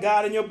glorify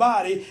God in your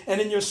body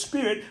and in your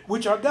spirit,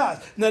 which are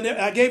God's. Now,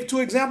 I gave 2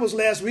 examples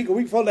last week, a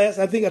week before last.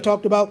 I think I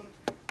talked about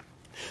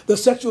the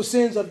sexual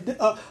sins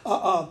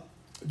of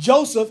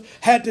Joseph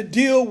had to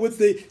deal with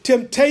the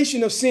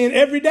temptation of sin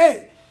every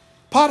day.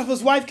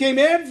 Potiphar's wife came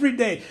every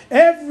day.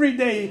 Every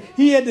day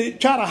he had to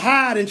try to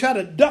hide and try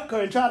to duck her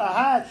and try to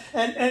hide.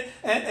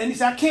 And he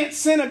said, I can't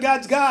sin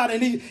against God.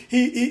 And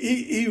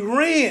he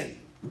ran.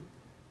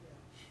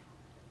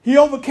 He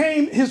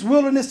overcame his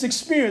wilderness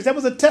experience. That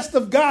was a test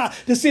of God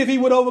to see if he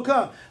would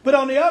overcome. But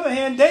on the other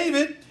hand,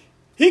 David,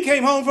 he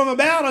came home from a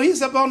battle.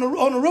 He's up on the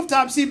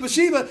rooftop, see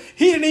Bathsheba.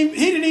 He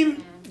didn't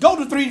even go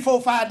to 3,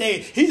 4, 5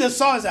 days. He just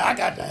saw and said, I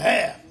got to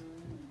have.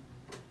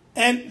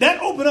 And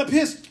that opened up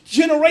his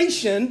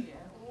generation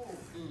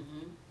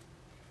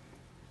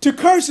to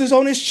curses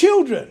on his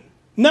children,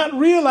 not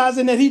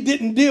realizing that he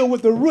didn't deal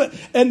with the root.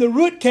 And the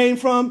root came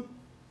from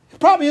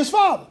probably his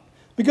father,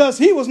 because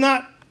he was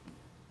not,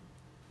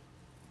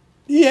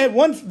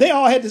 they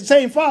all had the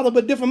same father,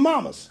 but different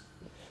mamas.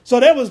 So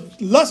there was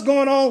lust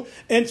going on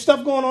and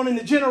stuff going on in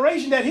the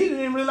generation that he didn't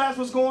even realize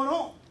was going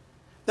on.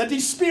 That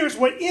these spirits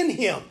were in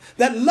him.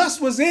 That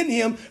lust was in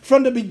him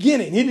from the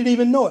beginning. He didn't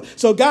even know it.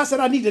 So God said,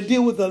 I need to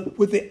deal with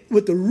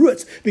the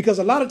roots, because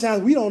a lot of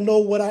times we don't know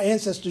what our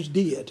ancestors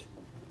did.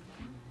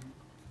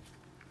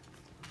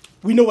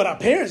 We know what our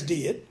parents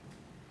did.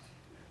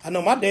 I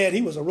know my dad,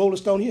 he was a Rolling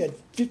Stone. He had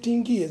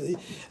 15 kids.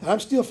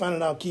 I'm still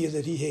finding out kids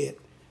that he had.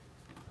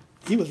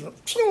 He was,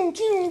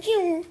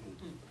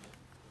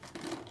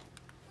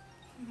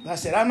 I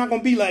said, I'm not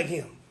going to be like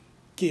him.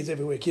 Kids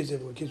everywhere, kids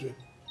everywhere, kids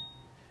everywhere.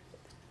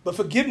 But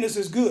forgiveness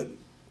is good.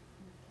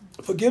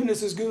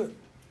 Forgiveness is good.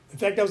 In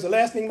fact, that was the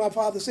last thing my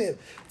father said,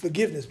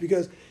 forgiveness,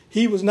 because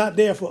he was not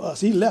there for us.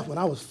 He left when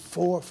I was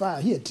 4 or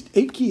 5. He had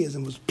 8 kids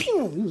and he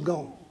was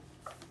gone.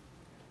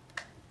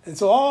 And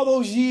so all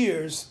those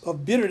years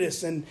of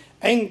bitterness and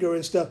anger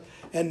and stuff,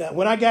 and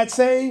when I got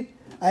saved,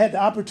 I had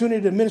the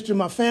opportunity to minister to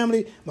my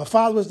family. My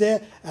father was there,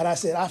 and I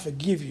said, I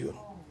forgive you.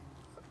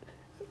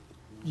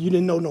 You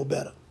didn't know no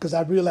better, because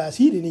I realized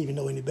he didn't even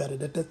know any better,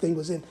 that thing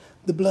was in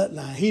the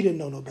bloodline. He didn't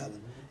know no better.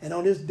 And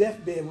on his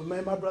deathbed,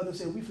 when my brother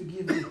said, we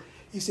forgive you,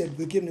 he said,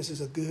 forgiveness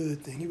is a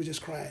good thing. He was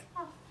just crying.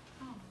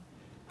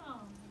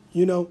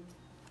 You know,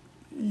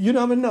 you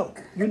never know.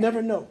 You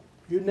never know.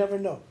 You never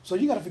know. So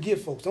you got to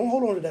forgive folks. Don't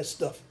hold on to that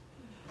stuff.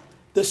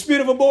 The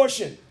spirit of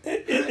abortion,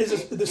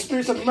 the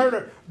spirits of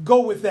murder go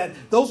with that.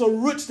 Those are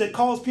roots that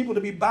cause people to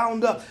be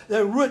bound up.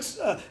 The roots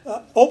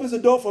opens the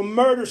door for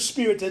murder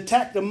spirit to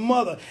attack the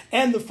mother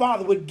and the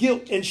father with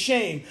guilt and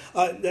shame.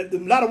 A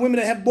lot of women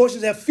that have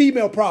abortions have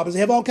female problems. They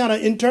have all kind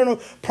of internal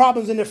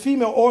problems in their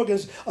female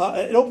organs.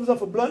 It opens up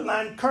for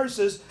bloodline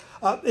curses.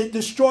 It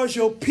destroys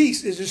your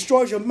peace. It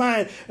destroys your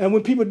mind. And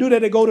when people do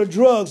that, they go to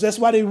drugs. That's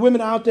why the women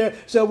out there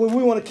say, when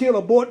we want to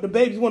abort the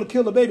babies, we want to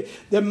kill the baby.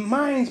 Their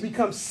minds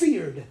become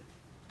seared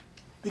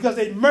because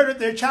they murdered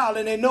their child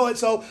and they know it.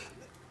 So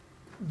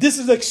this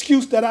is an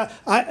excuse that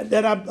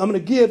I'm going to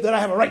give, that I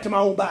have a right to my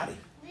own body.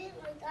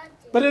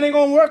 But it ain't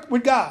going to work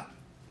with God.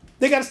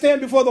 They got to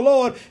stand before the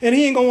Lord, and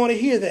he ain't going to want to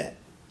hear that.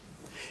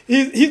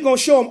 He's going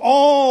to show them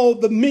all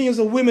the millions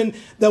of women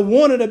that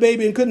wanted a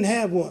baby and couldn't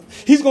have one.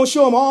 He's going to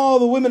show them all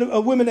the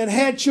women that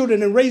had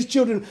children and raised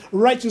children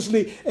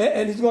righteously.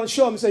 And he's going to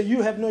show them and say,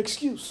 you have no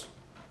excuse.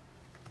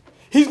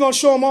 He's going to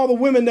show them all the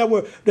women that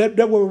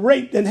were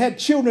raped and had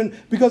children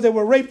because they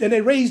were raped, and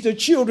they raised their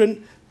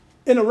children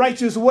in a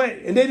righteous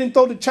way. And they didn't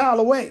throw the child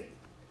away.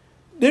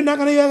 They're not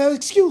going to have an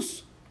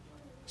excuse.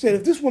 He said,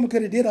 if this woman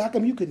could have did it, how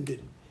come you couldn't do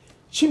it?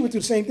 She went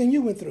through the same thing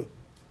you went through.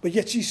 But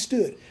yet she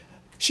stood.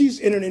 She's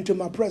entered into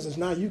my presence.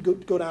 Now you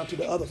go down to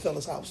the other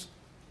fellow's house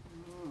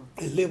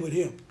and live with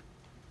him.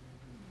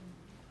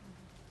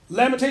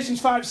 Lamentations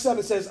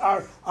 5:7 says,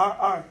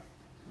 our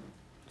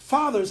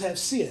fathers have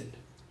sinned,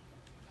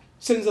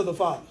 sins of the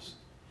fathers.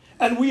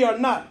 And we are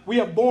not. We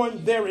have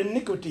borne their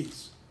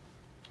iniquities.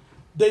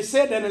 They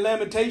said that in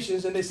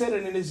Lamentations, and they said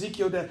it in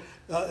Ezekiel, that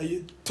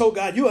told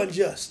God, you're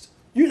unjust.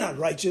 You're not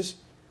righteous.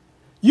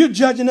 You're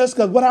judging us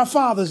because what our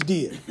fathers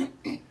did.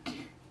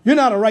 You're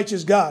not a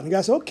righteous God. And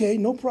God said, okay,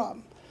 no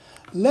problem.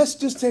 Let's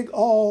just take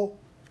all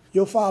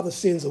your father's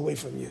sins away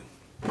from you.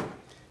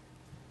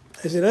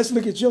 I said, let's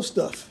look at your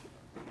stuff.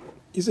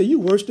 He said, you're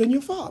worse than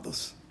your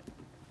father's.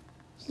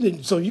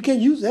 So you can't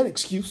use that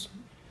excuse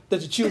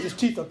that the children's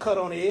teeth are cut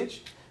on the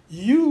edge.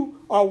 You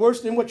are worse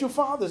than what your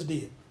fathers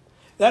did.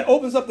 That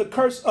opens up the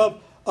curse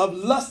of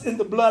lust in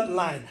the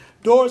bloodline.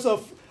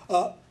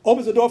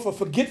 Opens the door for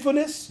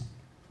forgetfulness.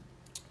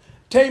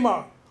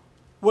 Tamar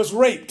was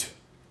raped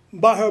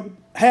by her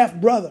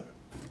half-brother.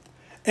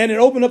 And it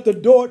opened up the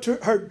door to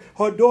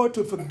her door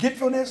to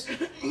forgetfulness,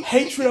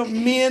 hatred of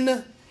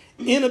men,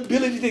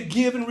 inability to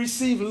give and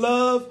receive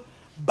love,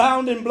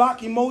 bound and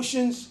block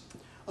emotions,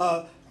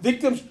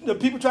 Victims, the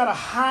people try to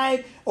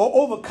hide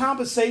or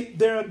overcompensate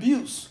their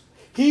abuse.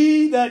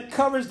 He that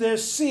covers their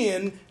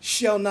sin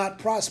shall not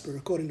prosper,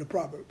 according to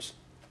Proverbs.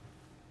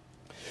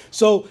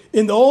 So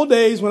in the old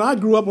days, when I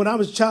grew up, when I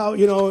was a child,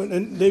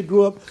 and they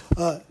grew up,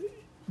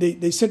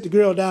 they sent the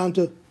girl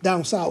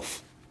down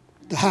south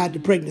to hide the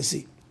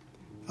pregnancy.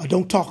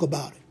 Don't talk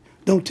about it.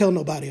 Don't tell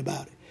nobody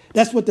about it.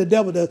 That's what the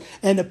devil does.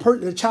 And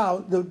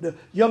the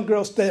young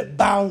girl stayed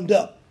bound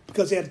up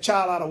because they had a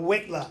child out of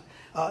wedlock.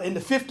 In the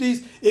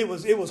 50s, it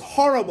was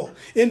horrible.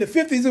 In the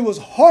 50s, it was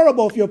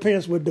horrible if your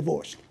parents were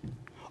divorced.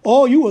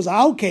 Oh, you was an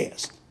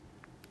outcast.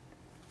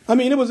 I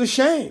mean, it was a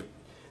shame.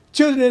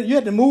 Children, you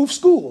had to move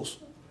schools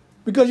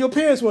because your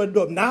parents were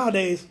doing it.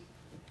 Nowadays,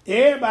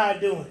 everybody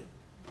doing it.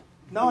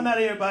 No, not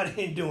everybody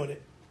ain't doing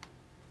it.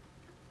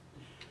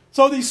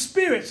 So these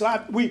spirits,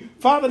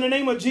 Father, in the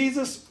name of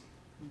Jesus,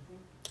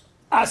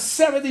 I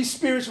sever these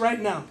spirits right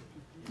now.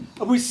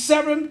 We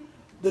sever them.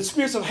 The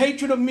spirits of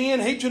hatred of men,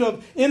 hatred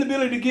of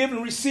inability to give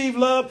and receive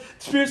love,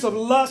 spirits of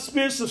lust,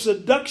 spirits of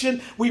seduction.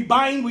 We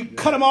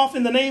cut them off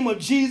in the name of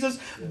Jesus.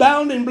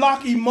 Bound and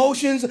block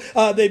emotions.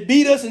 They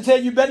beat us and tell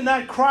you better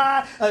not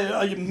cry.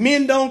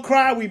 Men don't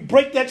cry. We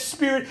break that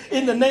spirit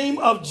in the name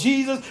of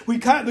Jesus. We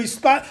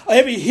spot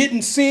every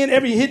hidden sin,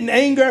 every hidden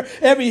anger,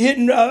 every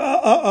hidden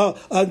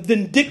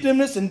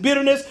vindictiveness and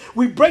bitterness.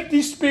 We break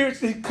these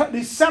spirits,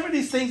 we sever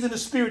these things in the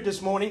spirit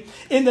this morning.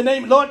 In the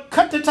name, Lord,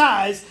 cut the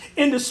ties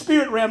in the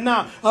spirit realm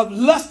now. Of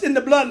lust in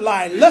the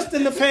bloodline, lust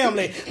in the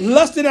family,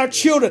 lust in our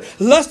children,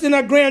 lust in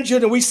our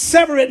grandchildren. We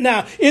sever it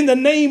now in the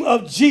name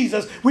of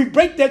Jesus. We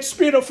break that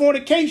spirit of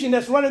fornication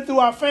that's running through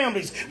our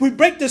families. We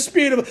break the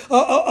spirit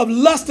of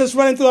lust that's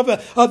running through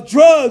of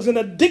drugs and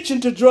addiction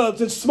to drugs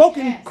and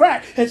smoking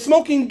crack and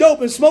smoking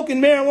dope and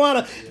smoking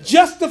marijuana,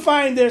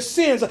 justifying their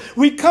sins.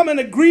 We come in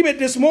agreement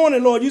this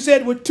morning, Lord. You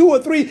said with 2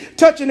 or 3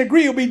 touch and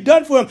agree, it'll be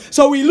done for them.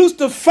 So we loose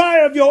the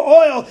fire of your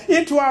oil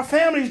into our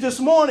families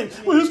this morning.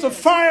 We loose the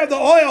fire of the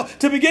oil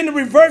to begin to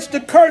reverse the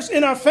curse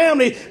in our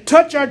family.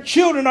 Touch our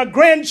children, our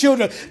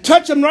grandchildren.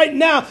 Touch them right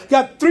now.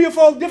 Got 3 or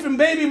 4 different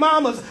baby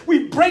mamas.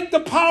 We break the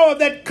power of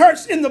that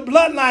curse in the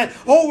bloodline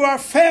over our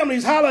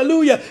families.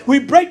 Hallelujah. We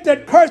break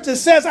that curse that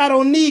says, I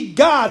don't need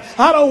God.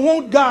 I don't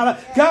want God.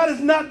 God is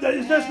not,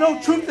 there's no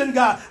truth in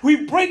God.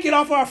 We break it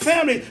off our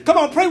family. Come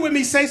on, pray with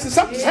me, saints.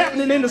 Something's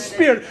happening in the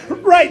spirit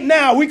right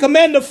now. We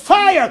command the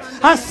fire.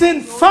 I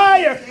send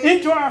fire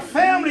into our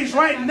families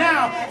right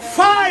now.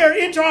 Fire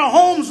into our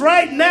homes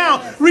right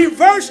now.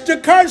 Reverse the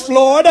curse,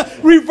 Lord.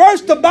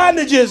 Reverse the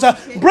bondages.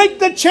 Break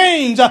the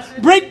chains.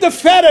 Break the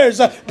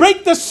fetters.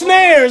 Break the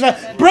snares.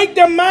 Break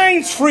their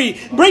minds free.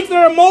 Break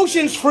their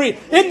emotions free.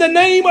 In the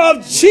name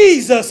of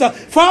Jesus.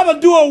 Father,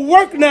 do a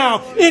work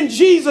now in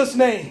Jesus'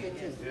 name.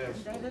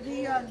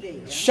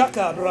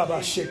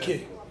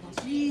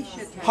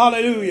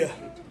 Hallelujah.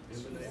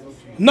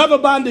 Another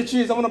bondage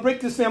is, I want to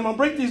break this down. I'm going to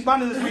break these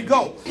bondages as we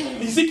go.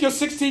 Ezekiel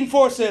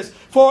 16:4 says,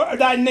 for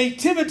thy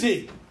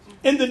nativity,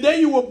 in the day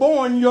you were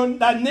born,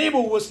 thy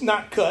navel was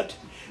not cut,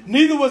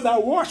 neither was thou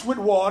washed with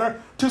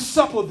water to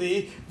supple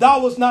thee. Thou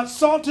was not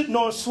salted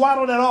nor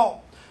swaddled at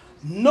all.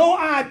 No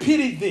eye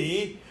pitied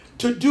thee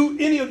to do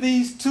any of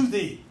these to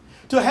thee,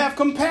 to have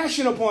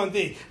compassion upon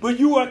thee. But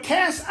you were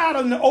cast out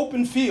in the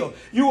open field.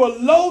 You were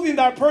loathing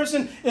thy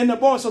person in the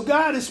barn. So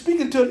God is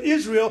speaking to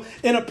Israel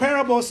in a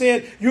parable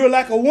saying, you're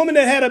like a woman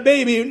that had a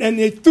baby and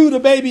they threw the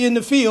baby in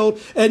the field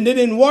and they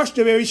didn't wash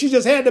the baby. She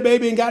just had the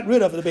baby and got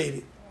rid of the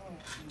baby.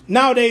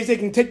 Nowadays, they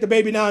can take the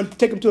baby now and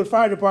take him to the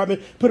fire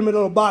department, put him in a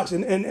little box,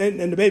 and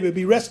the baby will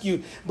be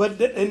rescued. But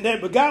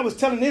God was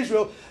telling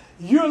Israel,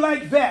 you're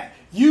like that.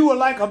 You are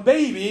like a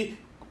baby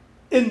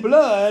in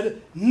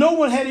blood. No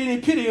one had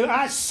any pity.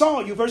 I saw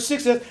you. Verse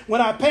 6 says,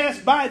 when I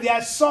passed by thee, I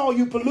saw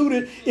you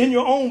polluted in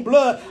your own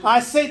blood.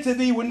 I say to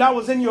thee, when I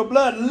was in your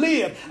blood,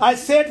 live. I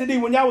said to thee,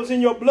 when I was in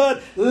your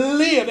blood,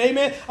 live.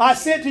 Amen. I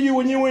said to you,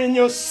 when you were in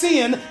your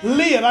sin,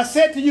 live. I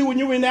said to you, when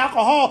you were in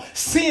alcohol,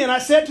 sin. I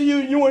said to you,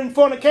 when you were in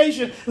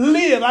fornication,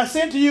 live. I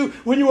said to you,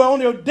 when you were on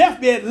your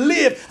deathbed,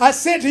 live. I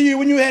said to you,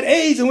 when you had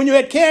AIDS and when you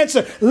had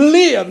cancer,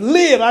 live,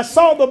 live. I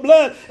saw the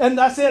blood and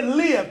I said,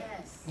 live.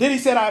 Then he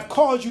said, I have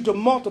caused you to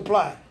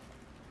multiply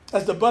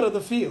as the bud of the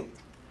field.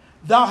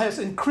 Thou hast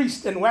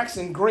increased and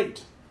waxen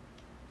great.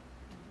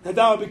 And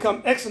thou hast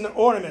become excellent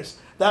ornaments.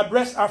 Thy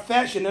breasts are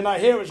fashioned and thy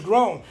hair is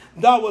grown.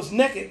 Thou wast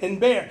naked and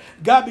bare.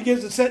 God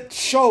begins to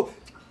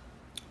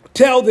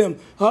tell them,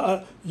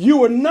 you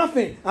were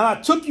nothing. And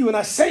I took you and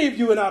I saved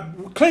you and I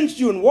cleansed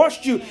you and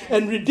washed you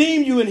and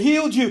redeemed you and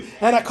healed you.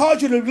 And I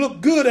caused you to look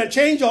good and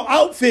change your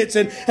outfits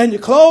and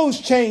your clothes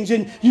changed.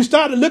 And you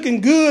started looking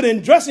good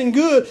and dressing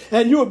good.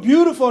 And you were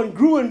beautiful and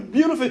grew and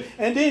beautiful.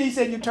 And then he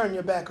said, you turn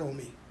your back on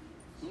me.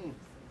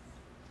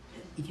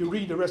 If you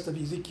read the rest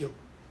of Ezekiel.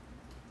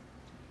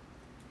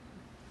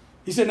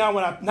 He said, now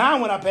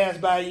when I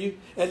passed by you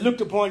and looked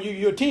upon you,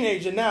 you're a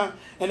teenager now,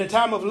 in the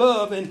time of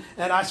love, and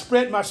I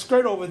spread my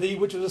skirt over thee,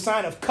 which was a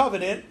sign of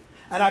covenant.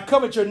 and I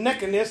covered your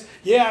nakedness.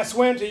 Yeah, I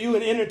swear unto you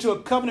and entered into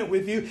a covenant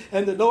with you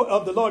and the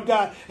Lord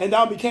God, and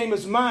thou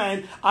becamest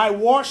mine. I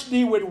washed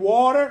thee with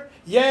water,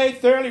 yea,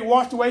 thoroughly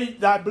washed away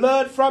thy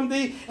blood from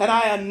thee, and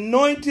I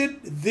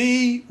anointed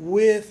thee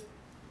with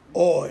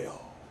oil.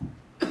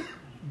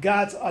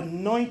 God's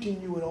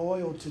anointing you with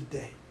oil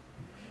today.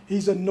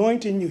 He's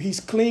anointing you. He's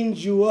cleaned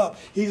you up.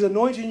 He's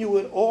anointing you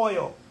with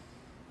oil.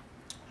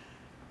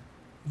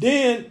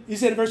 Then, he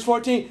said in verse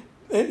 14,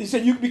 he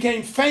said, you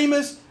became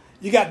famous.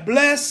 You got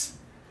blessed.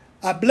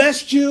 I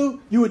blessed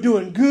you. You were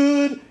doing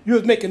good. You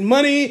was making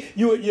money.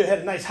 You had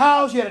a nice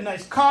house. You had a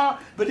nice car.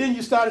 But then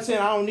you started saying,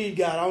 I don't need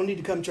God. I don't need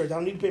to come to church. I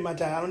don't need to pay my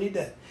tithe. I don't need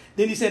that.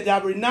 Then he said, thy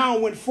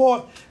renown went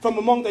forth from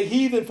among the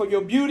heathen for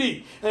your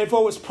beauty, and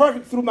for it was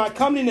perfect through my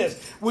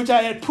comeliness, which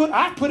I put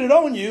it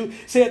on you,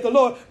 saith the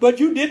Lord. But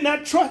you did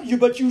not trust you,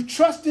 but you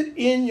trusted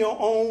in your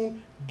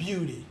own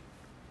beauty,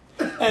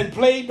 and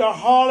played the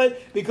harlot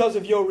because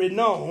of your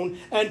renown,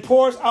 and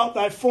pours out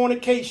thy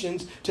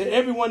fornications to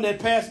everyone that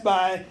passed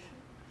by.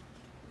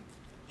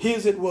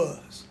 His it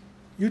was.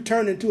 You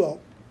turned into a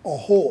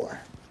whore.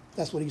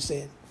 That's what he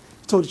said.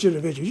 He told the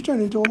children of Israel, you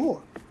turned into a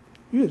whore.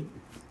 You just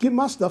give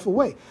my stuff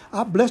away.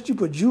 I blessed you,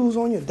 put jewels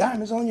on you,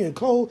 diamonds on you, and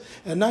clothes,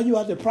 and now you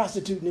out there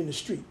prostituting in the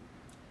street.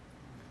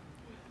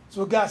 That's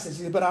what God says.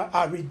 But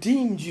I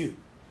redeemed you.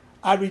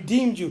 I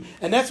redeemed you.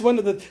 And that's one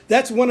of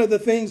the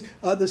things,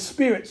 the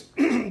spirits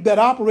that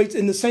operates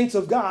in the saints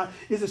of God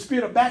is the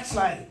spirit of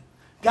backsliding.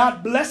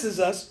 God blesses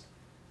us,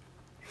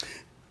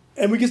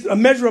 and we get a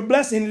measure of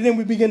blessing, and then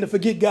we begin to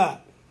forget God.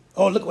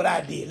 Oh, look what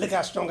I did. Look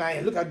how strong I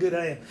am. Look how good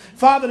I am.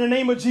 Father, in the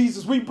name of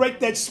Jesus, we break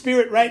that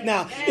spirit right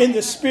now in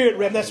the spirit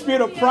realm. That spirit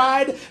of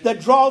pride that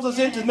draws us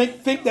in to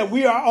think that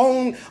we are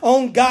our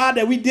own God,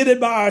 that we did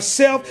it by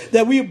ourselves,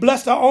 that we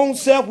blessed our own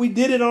self, we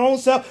did it our own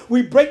self.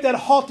 We break that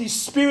haughty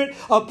spirit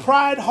of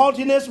pride,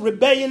 haughtiness,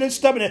 rebellion, and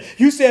stubbornness.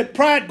 You said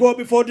pride goeth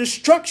before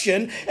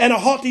destruction and a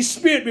haughty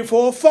spirit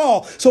before a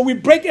fall. So we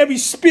break every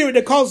spirit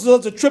that causes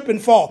us to trip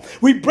and fall.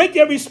 We break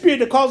every spirit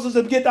that causes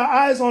us to get our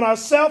eyes on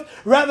ourselves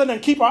rather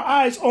than keep our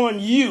eyes on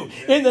you.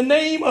 In the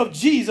name of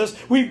Jesus,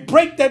 we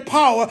break that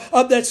power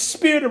of that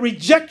spirit of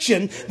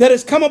rejection that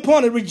has come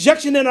upon us.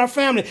 Rejection in our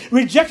family,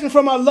 rejection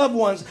from our loved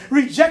ones,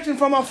 rejection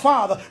from our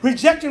father,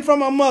 rejection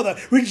from our mother,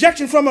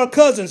 rejection from our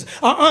cousins,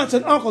 our aunts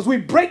and uncles. We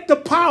break the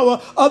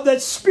power of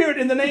that spirit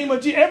in the name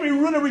of Jesus. Every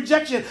root of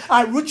rejection,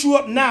 I root you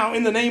up now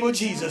in the name of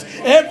Jesus.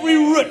 Every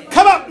root,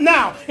 come up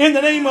now in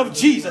the name of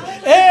Jesus.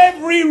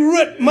 Every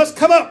root must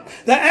come up.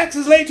 The axe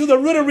is laid to the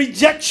root of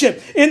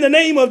rejection in the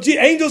name of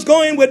Jesus. Angels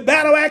go in with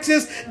battle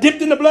axes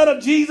dipped in the blood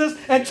of Jesus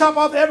and chop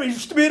off every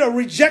spirit of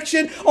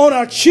rejection on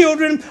our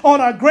children,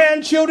 on our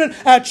grandchildren.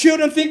 Our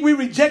children think we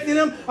rejected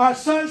them. Our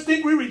sons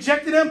think we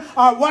rejected them.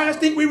 Our wives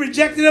think we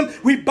rejected them.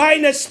 We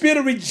bind that spirit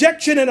of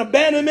rejection and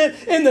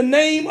abandonment in the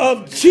name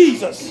of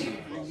Jesus.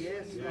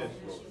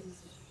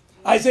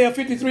 Isaiah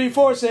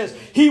 53:4 says,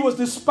 he was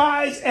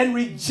despised and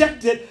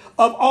rejected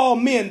of all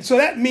men. So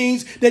that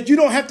means that you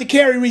don't have to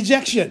carry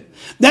rejection.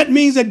 That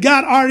means that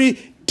God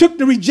already took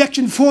the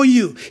rejection for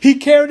you. He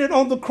carried it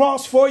on the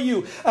cross for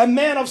you. A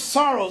man of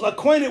sorrows,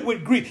 acquainted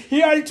with grief.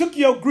 He already took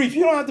your grief.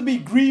 You don't have to be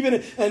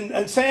grieving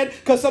and sad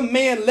because some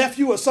man left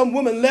you or some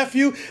woman left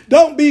you.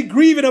 Don't be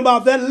grieving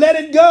about that. Let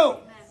it go.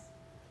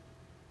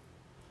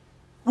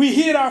 We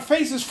hid our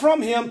faces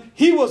from him.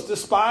 He was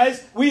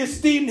despised. We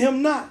esteemed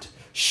him not.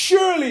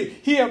 Surely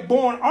he had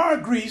borne our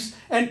griefs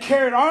and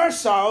carried our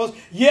sorrows,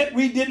 yet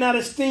we did not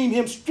esteem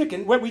him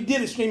stricken. What we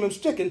did esteem him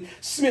stricken,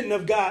 smitten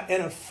of God,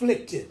 and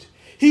afflicted.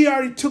 He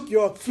already took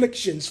your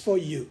afflictions for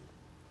you.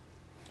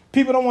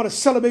 People don't want to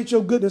celebrate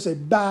your goodness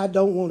and say, I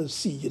don't want to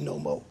see you no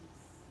more.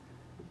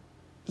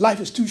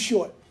 Life is too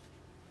short.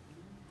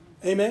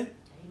 Amen?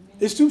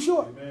 It's too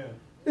short. Amen.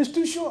 It's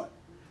too short.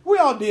 We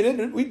all did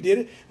it. We did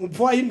it.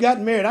 Before I even got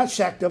married, I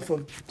shacked up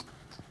for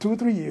 2 or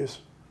 3 years.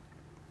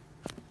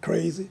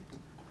 Crazy.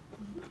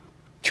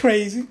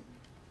 Crazy.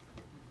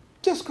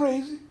 Just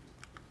crazy.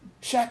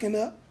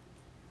 Shacking up.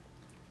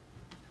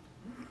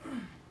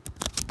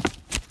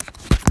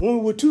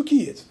 Woman with 2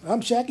 kids.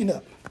 I'm shacking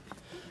up.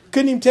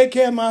 Couldn't even take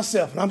care of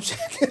myself. And I'm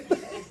shacking up.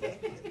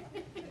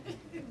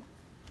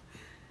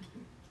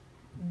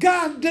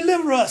 God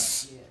deliver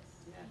us.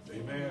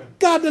 Amen.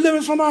 God deliver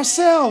us from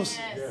ourselves.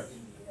 Yes.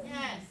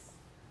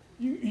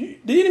 Yes.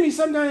 The enemy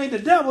sometimes ain't the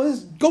devil.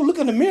 Just go look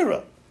in the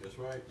mirror. That's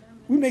right.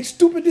 We make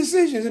stupid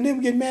decisions and then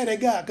we get mad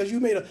at God because you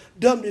made a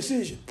dumb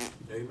decision.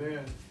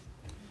 Amen.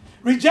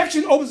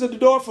 Rejection opens the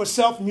door for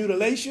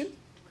self-mutilation,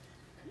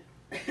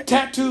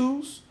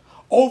 tattoos,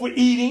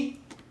 overeating,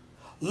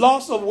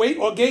 loss of weight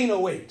or gain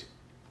of weight.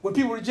 When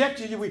people reject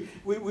you,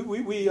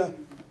 we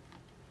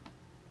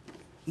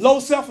low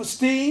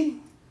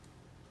self-esteem,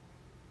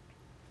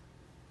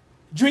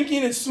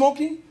 drinking and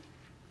smoking,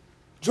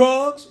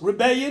 drugs,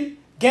 rebellion,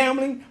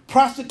 gambling,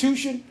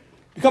 prostitution,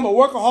 become a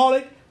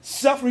workaholic,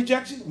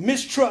 self-rejection,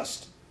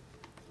 mistrust.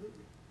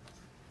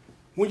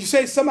 When you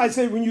say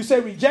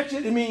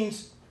rejection, it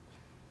means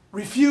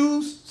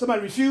refuse.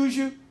 Somebody refuse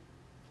you,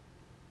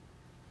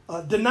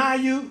 deny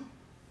you.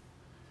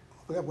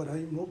 I forgot what I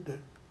even wrote there.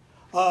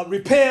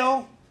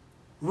 repel,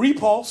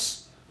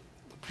 repulse,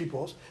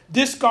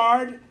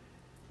 discard,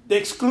 they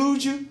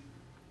exclude you,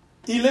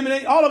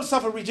 eliminate. All of us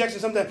suffer rejection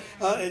sometimes.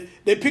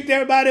 They picked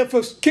everybody up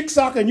for kick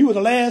soccer and you were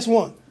the last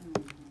one.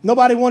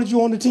 Nobody wanted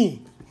you on the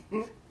team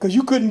because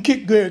you couldn't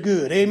kick very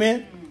good.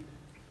 Amen.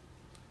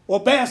 Or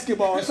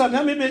basketball or something.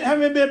 How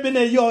many been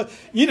there? You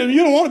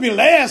don't want to be the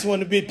last one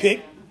to be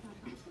picked.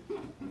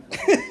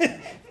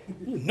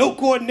 No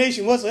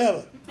coordination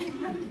whatsoever.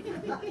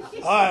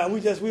 All right,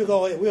 we'll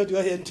go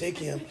ahead and take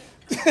him.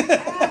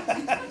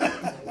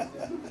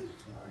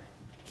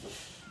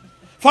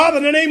 Father,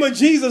 in the name of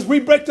Jesus, we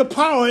break the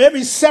power,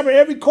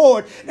 every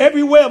cord,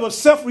 every web of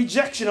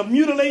self-rejection, of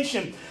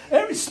mutilation,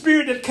 every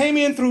spirit that came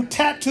in through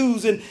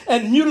tattoos and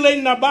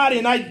mutilating our body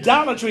and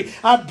idolatry.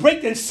 I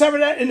break and sever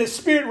that in the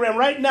spirit realm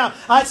right now.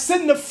 I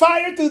send the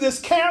fire through this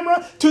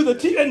camera to the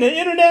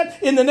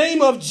internet in the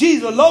name of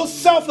Jesus. Low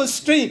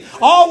self-esteem,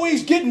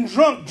 always getting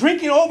drunk,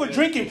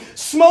 drinking,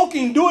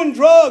 smoking, doing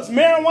drugs,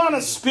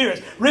 marijuana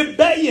spirits,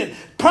 rebellion,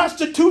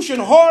 prostitution,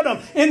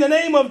 whoredom, in the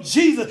name of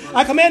Jesus.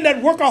 I command that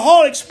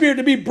workaholic spirit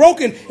to be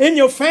broken in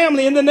your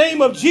family in the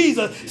name of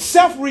Jesus.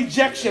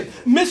 Self-rejection,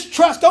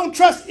 mistrust, don't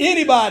trust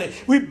anybody.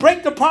 We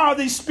break the power of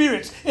these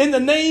spirits in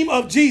the name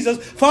of Jesus.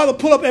 Father,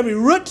 pull up every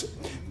root,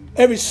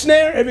 every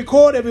snare, every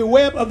cord, every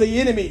web of the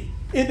enemy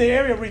in the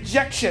area of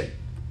rejection.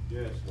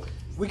 Yes,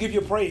 we give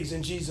you praise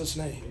in Jesus'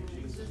 name.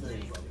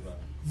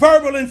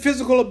 Verbal and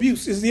physical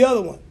abuse is the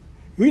other one.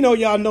 We know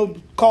y'all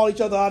call each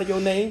other out of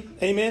your name.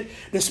 Amen.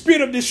 The spirit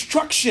of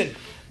destruction,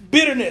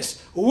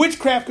 bitterness,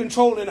 witchcraft,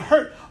 control, and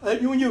hurt.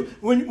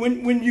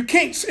 When you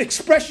can't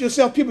express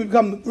yourself, people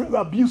become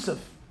abusive.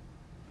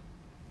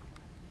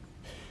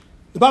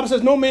 The Bible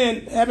says no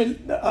man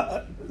having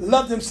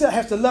loved himself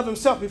has to love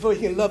himself before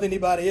he can love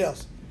anybody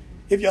else.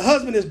 If your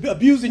husband is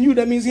abusing you,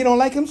 that means he don't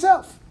like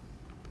himself.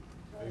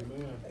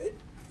 Amen.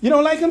 You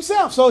don't like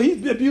himself, so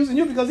he's abusing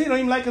you because he don't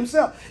even like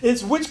himself.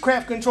 It's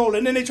witchcraft control,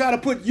 and then they try to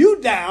put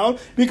you down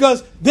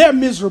because they're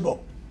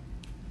miserable.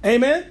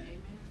 Amen?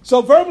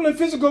 So verbal and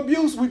physical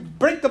abuse, we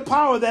break the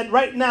power of that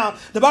right now.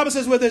 The Bible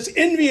says where there's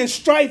envy and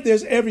strife,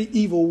 there's every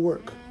evil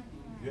work.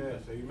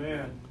 Yes,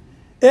 amen.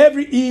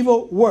 Every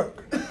evil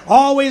work.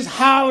 Always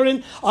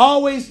hollering,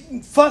 always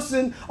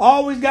fussing,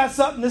 always got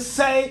something to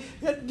say.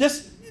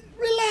 Just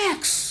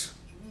relax.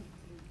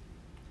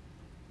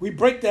 We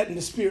break that in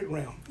the spirit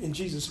realm in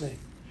Jesus' name.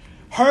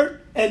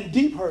 Hurt and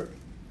deep hurt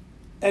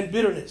and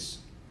bitterness.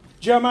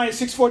 Jeremiah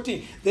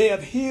 6:14. They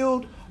have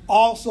healed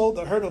also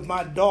the hurt of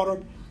my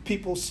daughter,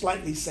 people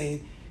slightly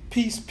saying,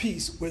 peace,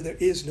 peace, where there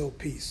is no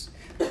peace.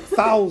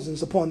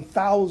 Thousands upon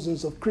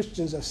thousands of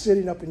Christians are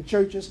sitting up in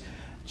churches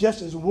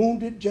just as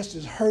wounded, just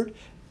as hurt.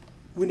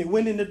 When they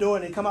went in the door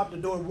and they come out the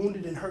door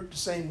wounded and hurt the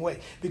same way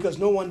because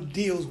no one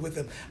deals with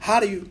them. How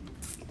do you,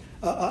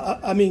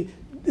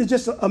 it's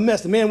just a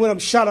mess. The man went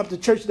up, shot up the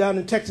church down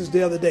in Texas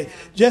the other day.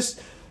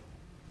 Just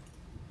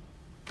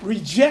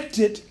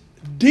rejected,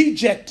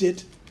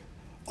 dejected.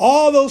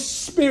 All those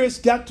spirits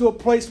got to a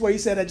place where he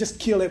said, I just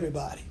kill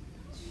everybody.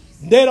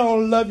 They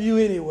don't love you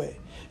anyway.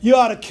 You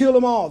ought to kill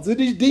them all. So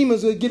these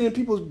demons are getting in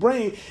people's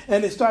brain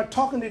and they start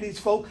talking to these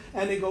folk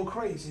and they go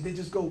crazy. They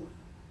just go,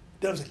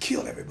 they'll just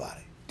kill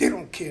everybody. They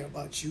don't care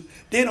about you.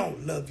 They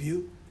don't love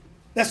you.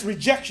 That's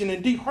rejection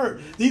and deep hurt.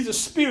 These are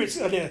spirits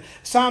in there.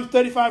 Psalm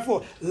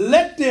 35:4.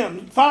 Let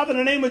them, Father, in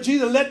the name of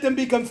Jesus, let them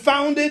be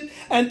confounded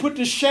and put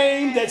to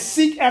shame that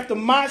seek after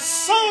my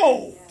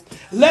soul.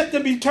 Let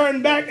them be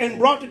turned back and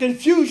brought to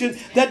confusion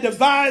that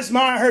divides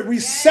my hurt. We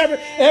sever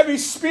every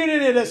spirit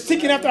that is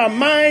seeking after our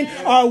mind,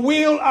 our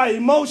will, our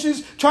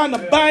emotions, trying to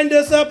bind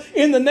us up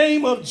in the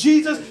name of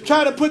Jesus,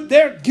 trying to put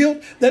their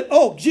guilt that,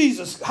 oh,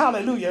 Jesus,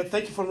 hallelujah.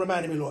 Thank you for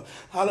reminding me, Lord.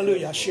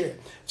 Hallelujah, I share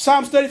it.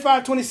 Psalms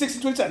 35:26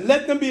 and 27.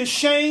 Let them be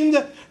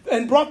ashamed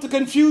and brought to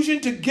confusion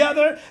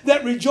together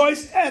that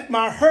rejoice at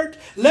my hurt.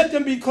 Let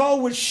them be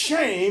clothed with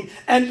shame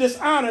and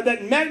dishonor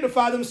that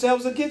magnify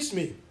themselves against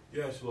me.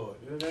 Yes, Lord.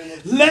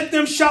 Let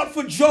them shout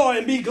for joy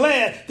and be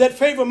glad that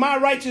favor my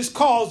righteous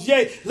cause.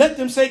 Yea, let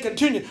them say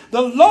continue.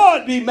 The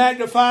Lord be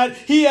magnified.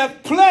 He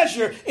hath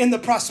pleasure in the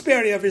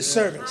prosperity of his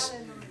servants.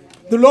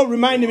 The Lord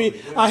reminded me,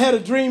 I had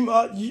a dream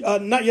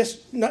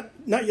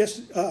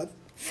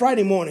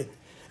Friday morning.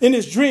 In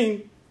this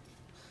dream,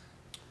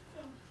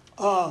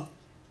 I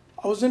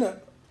was in a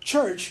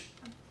church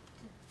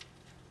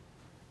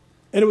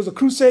and it was a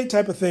crusade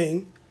type of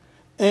thing.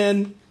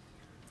 And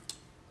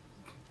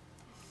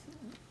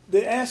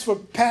they asked for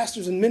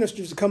pastors and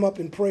ministers to come up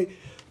and pray.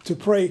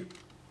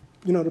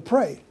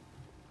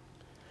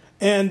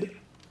 And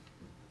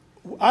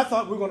I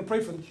thought we were going to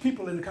pray for the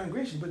people in the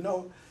congregation, but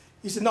no.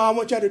 He said, no, I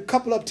want y'all to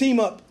couple up, team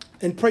up,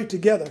 and pray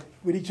together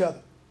with each other.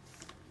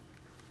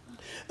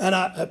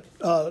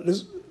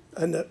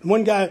 And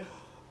one guy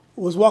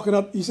was walking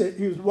up. He said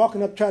he was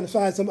walking up trying to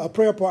find a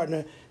prayer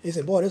partner. He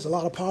said, boy, there's a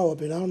lot of power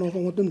up in. I don't know if I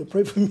want them to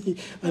pray for me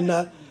or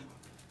not.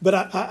 But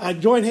I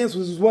joined hands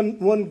with this one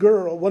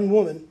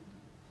woman.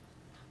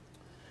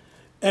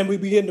 And we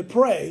began to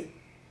pray.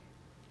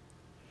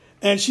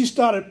 And she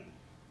started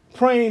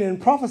praying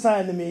and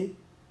prophesying to me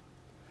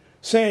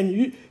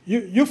saying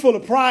you're full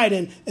of pride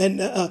and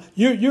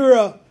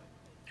you're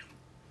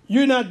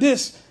not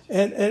this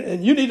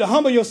and you need to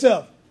humble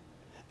yourself.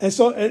 And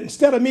so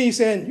instead of me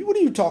saying, what are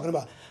you talking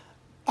about?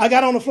 I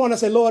got on the floor and I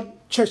said, Lord,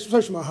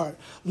 search my heart.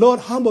 Lord,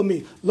 humble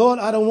me. Lord,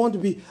 I don't want to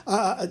be.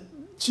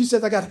 She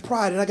says I got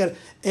pride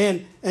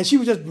and she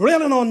was just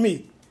railing on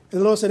me. And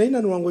the Lord said, ain't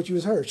nothing wrong with you,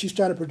 it's her. She's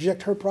trying to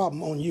project her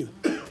problem on you.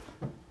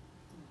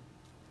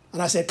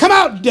 And I said, come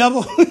out,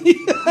 devil.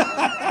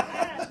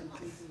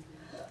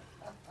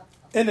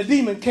 And the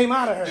demon came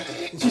out of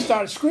her and she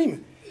started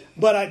screaming.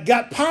 But I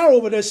got power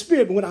over that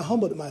spirit when I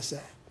humbled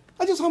myself.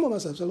 I just humbled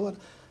myself. I said, Lord,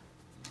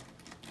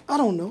 I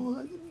don't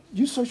know.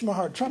 You search my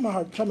heart, try my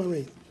reins.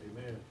 Amen.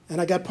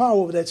 And I got power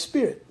over that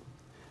spirit.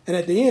 And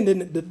at the end,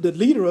 the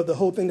leader of the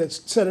whole thing that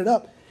set it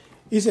up,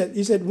 he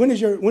said, when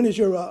is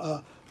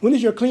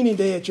your cleaning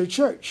day at your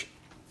church?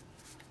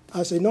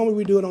 I said, normally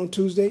we do it on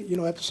Tuesday.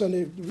 After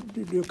Sunday,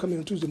 we'll come in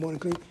on Tuesday morning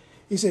clean.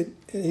 He said,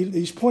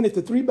 he's pointed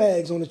to 3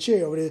 bags on the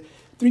chair over there,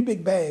 3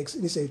 big bags.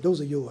 And he said,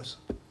 those are yours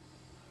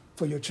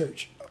for your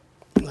church.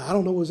 Now, I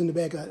don't know what was in the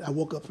bag. I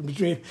woke up from the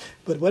dream.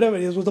 But whatever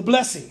it is, was a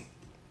blessing.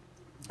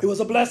 It was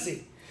a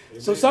blessing.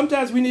 Amen. So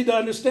sometimes we need to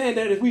understand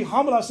that if we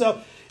humble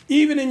ourselves,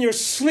 even in your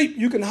sleep,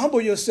 you can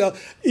humble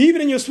yourself. Even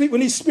in your sleep,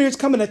 when these spirits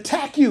come and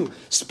attack you,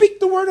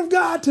 speak the word of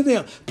God to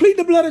them. Plead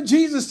the blood of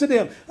Jesus to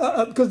them.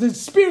 Because the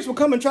spirits will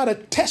come and try to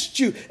test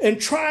you and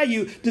try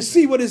you to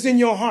see what is in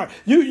your heart.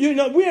 You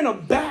know, we're in a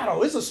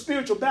battle. It's a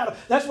spiritual battle.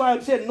 That's why I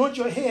said, anoint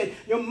your head,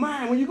 your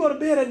mind. When you go to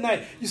bed at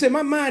night, you say,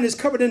 my mind is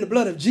covered in the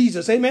blood of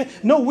Jesus. Amen.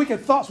 No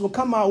wicked thoughts will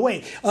come my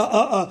way.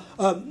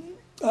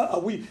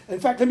 In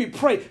fact, let me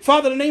pray.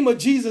 Father, in the name of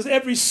Jesus,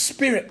 every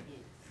spirit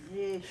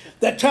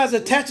that tries to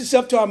attach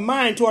itself to our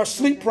mind, to our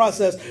sleep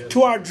process,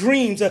 to our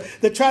dreams,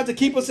 that tries to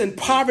keep us in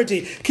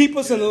poverty, keep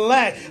us in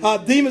lack,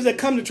 demons that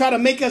come to try to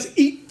make us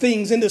eat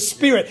things in the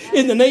spirit,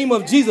 in the name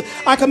of Jesus.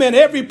 I command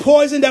every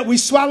poison that we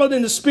swallowed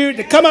in the spirit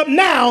to come up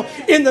now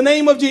in the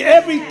name of Jesus.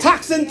 Every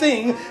toxin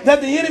thing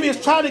that the enemy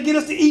is trying to get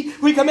us to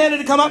eat, we command it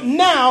to come up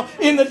now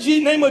in the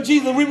name of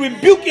Jesus. We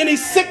rebuke any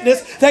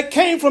sickness that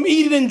came from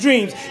eating in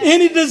dreams,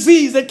 any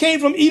disease that came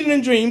from eating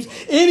in dreams,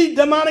 any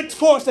demonic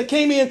force that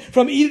came in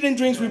from eating in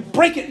dreams. We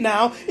break it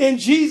now in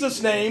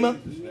Jesus' name.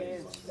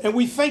 And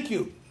we thank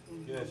you.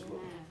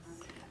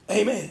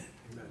 Amen.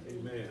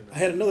 I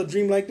had another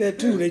dream like that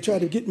too. They tried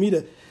to get me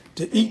to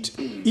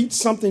eat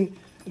something.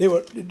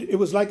 It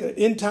was like an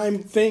end time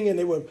thing, and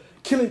they were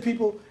killing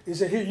people. He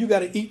said, here, you got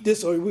to eat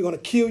this or we're going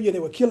to kill you. And they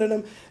were killing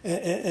them.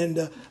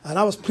 And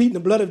I was pleading the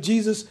blood of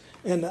Jesus.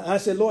 And I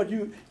said, Lord,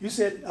 you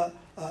said,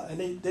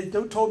 and they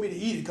told me to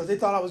eat it because they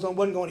thought I wasn't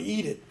going to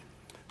eat it.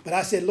 But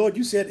I said, Lord,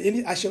 you said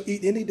I shall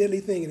eat any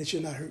deadly thing and it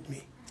shall not hurt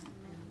me.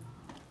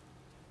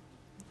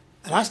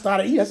 And I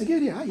started eating. I said,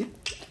 get here, I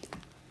eat.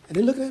 And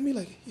they looking at me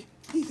like,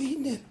 he's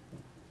eating it.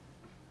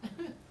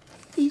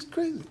 He's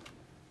crazy.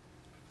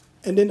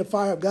 And then the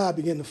fire of God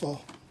began to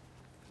fall.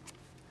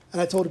 And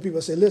I told the people,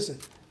 I said, listen,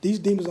 these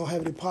demons don't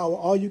have any power.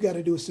 All you got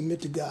to do is submit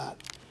to God.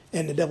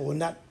 And the devil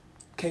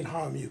can't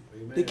harm you.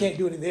 Amen. They can't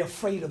do anything. They're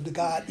afraid of the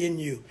God in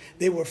you.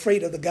 They were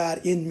afraid of the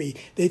God in me.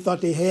 They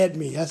thought they had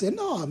me. I said,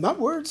 no, my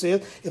word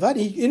says, if I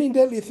eat any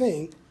deadly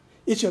thing,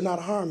 it shall not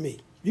harm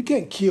me. You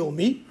can't kill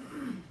me.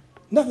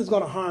 Nothing's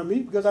going to harm me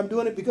because I'm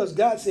doing it because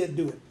God said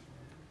do it.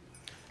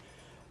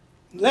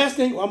 Last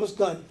thing, almost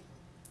done.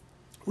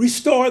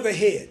 Restore the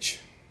hedge.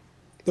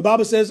 The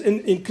Bible says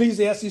in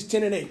Ecclesiastes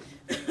 10:8,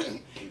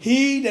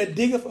 he that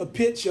diggeth a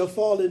pit shall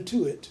fall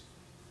into it,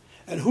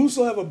 and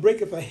whosoever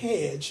breaketh a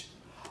hedge,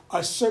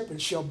 a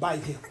serpent shall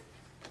bite him.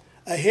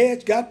 A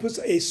hedge, God puts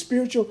a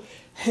spiritual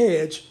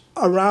hedge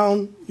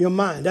around your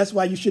mind. That's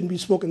why you shouldn't be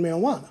smoking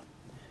marijuana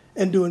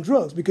and doing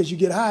drugs, because you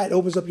get high, it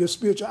opens up your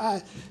spiritual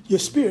eye, your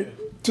spirit,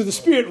 to the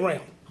spirit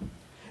realm.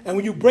 And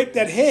when you break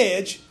that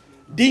hedge,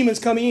 demons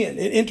come in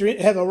and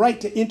have a right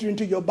to enter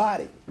into your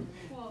body.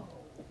 Whoa.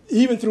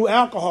 Even through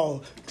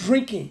alcohol,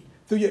 drinking,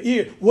 through your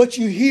ear. What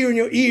you hear in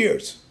your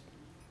ears,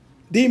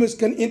 demons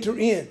can enter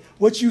in.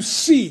 What you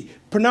see,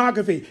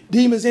 pornography,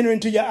 demons enter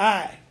into your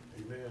eye.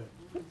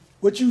 Amen.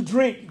 What you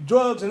drink,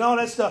 drugs and all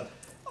that stuff,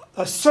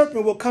 a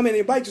serpent will come in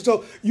and bite you.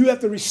 So you have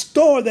to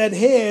restore that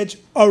hedge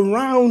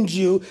around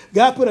you.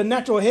 God put a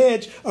natural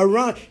hedge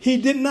around. He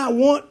did not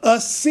want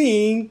us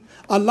seeing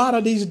a lot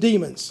of these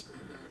demons.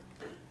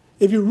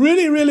 If you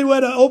really, really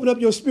were to open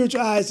up your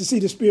spiritual eyes to see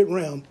the spirit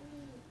realm,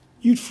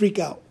 you'd freak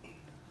out.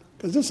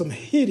 Because there's some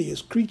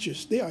hideous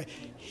creatures. They are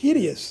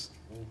hideous.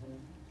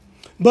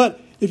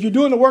 But if you're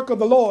doing the work of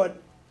the Lord,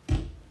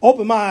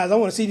 open my eyes. I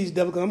want to see these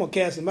devils because I'm going to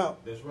cast them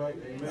out. That's right.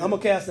 Amen. I'm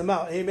going to cast them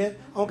out. Amen.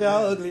 I don't care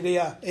how ugly they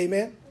are.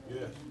 Amen.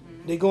 Yes.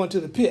 They go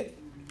into the pit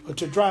or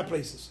to dry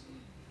places.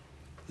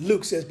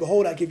 Luke says,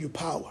 behold, I give you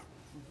power.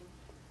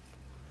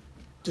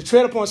 to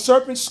tread upon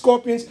serpents,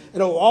 scorpions,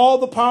 and over all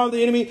the power of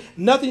the enemy.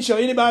 Nothing shall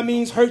any by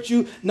means hurt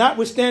you.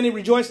 Notwithstanding,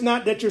 rejoice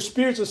not that your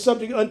spirits are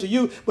subject unto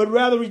you, but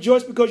rather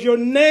rejoice because your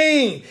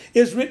name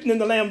is written in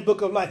the Lamb's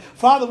book of life.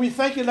 Father, we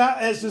thank you now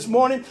as this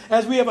morning,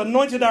 as we have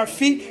anointed our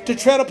feet to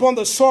tread upon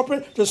the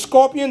serpent, the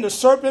scorpion, the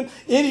serpent,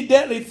 any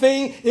deadly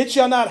thing. It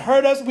shall not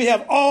hurt us. We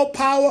have all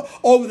power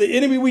over the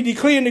enemy. We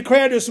decree and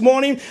declare this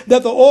morning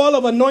that the oil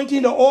of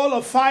anointing, the oil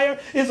of fire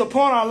is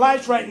upon our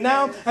lives right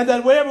now, and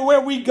that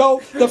wherever we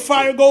go, the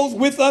fire goes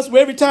with us.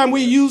 Every time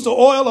we use the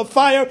oil of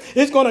fire,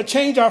 it's going to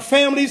change our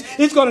families.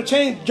 It's going to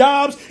change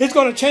jobs. It's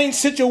going to change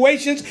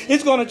situations.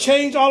 It's going to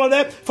change all of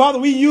that. Father,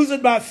 we use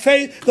it by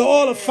faith, the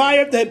oil of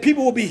fire, that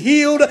people will be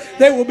healed.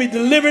 They will be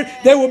delivered.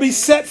 They will be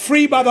set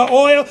free by the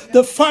oil,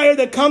 the fire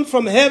that comes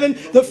from heaven,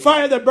 the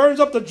fire that burns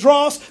up the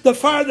dross, the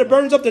fire that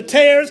burns up the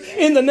tares.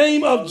 In the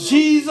name of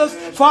Jesus,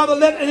 Father,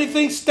 let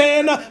anything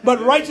stand but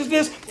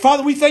righteousness.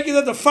 Father, we thank you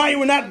that the fire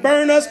will not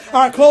burn us.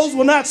 Our clothes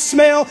will not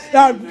smell.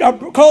 Our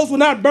clothes will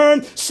not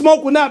burn.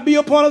 Smoke will not be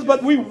upon us,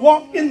 but we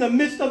walk in the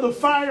midst of the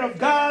fire of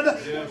God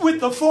with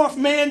the fourth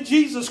man,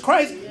 Jesus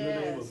Christ.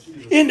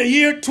 In the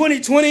year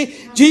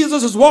 2020,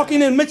 Jesus is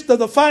walking in the midst of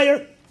the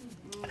fire.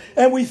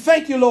 And we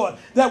thank you, Lord,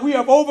 that we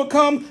have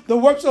overcome the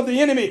works of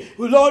the enemy.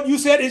 Lord, you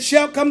said it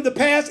shall come to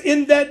pass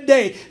in that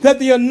day that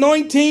the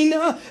anointing,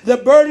 the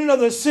burden of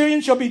the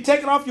Assyrian shall be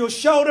taken off your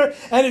shoulder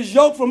and his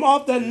yoke from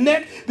off the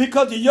neck,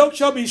 because the yoke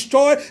shall be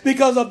destroyed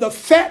because of the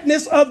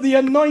fatness of the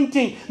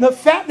anointing, the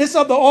fatness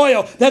of the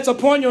oil that's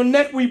upon your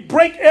neck. We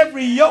break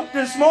every yoke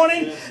this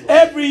morning,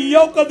 every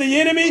yoke of the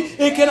enemy.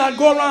 It cannot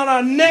go around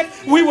our neck.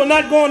 We will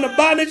not go into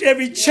bondage.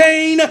 Every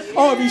chain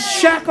or every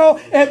shackle,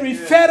 every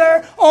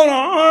fetter on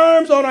our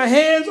arms, on our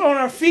hands, on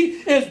our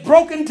feet is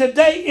broken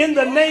today in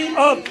the name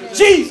of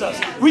Jesus.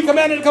 We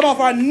command it to come off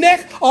our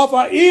neck, off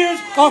our ears,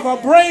 off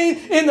our brain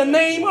in the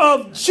name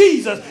of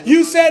Jesus.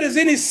 You said, is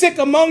any sick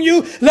among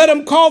you? Let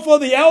him call for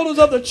the elders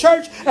of the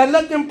church and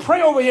let them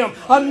pray over him,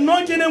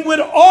 anointing him with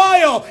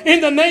oil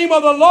in the name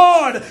of the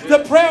Lord.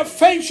 The prayer of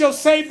faith shall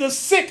save the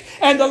sick,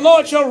 and the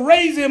Lord shall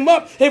raise him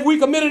up if we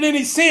committed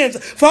any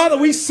sins. Father,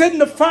 we send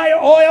the fire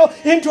oil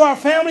into our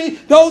family,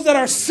 those that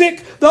are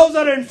sick, those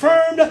that are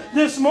infirmed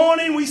this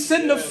morning. We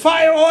send the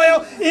fire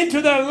oil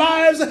into their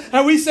lives,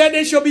 and we said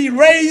they shall be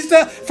raised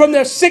from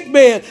their sick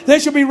bed. They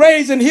shall be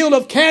raised and healed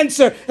of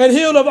cancer and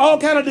healed of all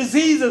kind of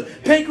diseases,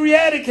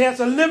 pancreatic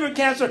cancer, liver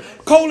cancer,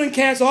 colon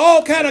cancer,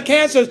 all kind of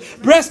cancers,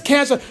 breast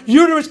cancer,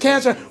 uterus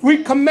cancer.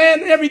 We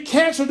command every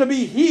cancer to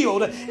be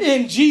healed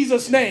in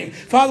Jesus' name.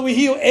 Father, we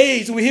heal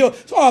AIDS, we heal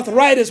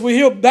arthritis, we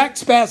heal back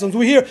spasms,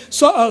 we heal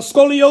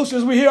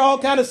scoliosis, we heal all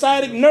kind of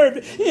sciatic nerve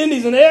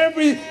injuries and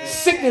every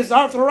sickness,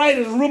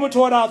 arthritis,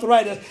 rheumatoid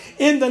arthritis,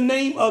 in the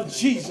name of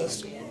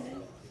Jesus.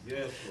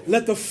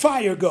 Let the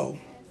fire go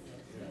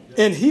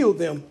and heal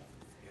them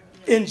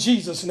in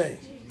Jesus' name.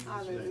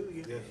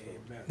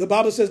 The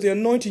Bible says the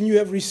anointing you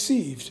have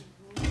received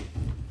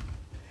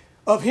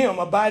of him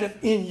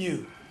abideth in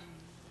you,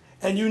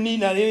 and you need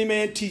not any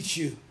man teach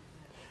you,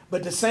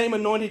 but the same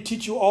anointing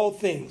teach you all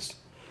things,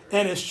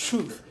 and is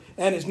truth,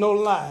 and is no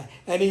lie,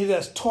 and he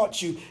has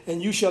taught you,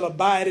 and you shall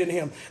abide in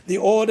him. The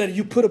oil that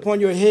you put upon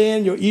your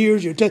hand, your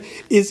ears, your tongue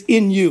is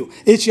in you.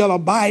 It shall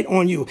abide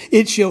on you.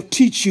 It shall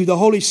teach you. The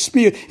Holy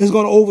Spirit is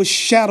going to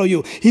overshadow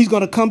you. He's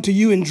going to come to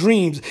you in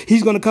dreams.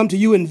 He's going to come to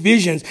you in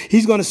visions.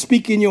 He's going to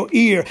speak in your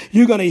ear.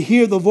 You're going to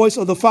hear the voice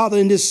of the Father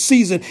in this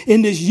season,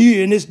 in this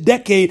year, in this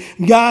decade.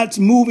 God's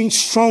moving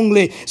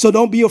strongly. So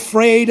don't be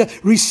afraid.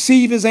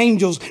 Receive his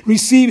angels.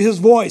 Receive his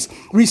voice.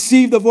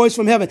 Receive the voice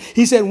from heaven.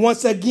 He said,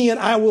 once again,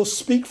 I will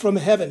speak from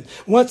heaven.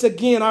 Once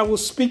again, I will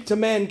speak to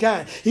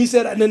mankind. He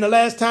said, and then the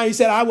last time he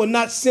said, I will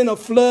not send a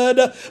flood,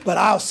 but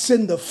I'll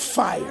send the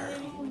fire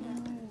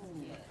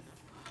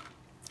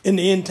in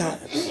the end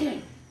times.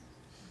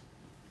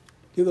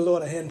 Give the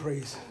Lord a hand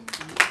praise.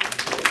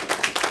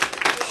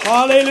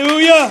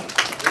 Hallelujah.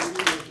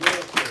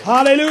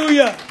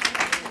 Hallelujah.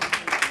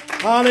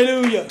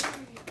 Hallelujah.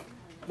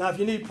 Now, if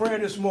you need prayer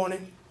this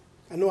morning,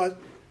 we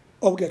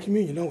got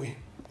communion, don't we?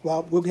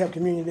 Well, we'll have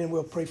communion, then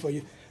we'll pray for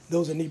you,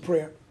 those that need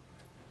prayer.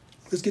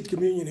 Let's get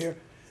communion here.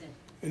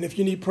 And if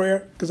you need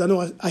prayer, because I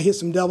know I hit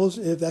some devils,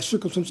 and if I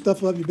shook some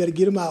stuff up, you better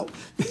get them out.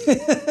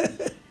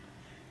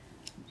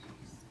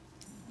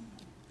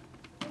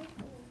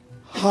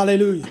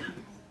 Hallelujah.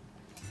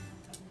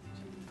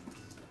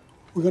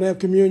 We're going to have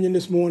communion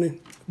this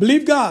morning.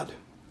 Believe God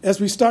as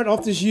we start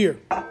off this year.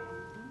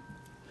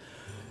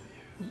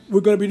 We're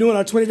going to be doing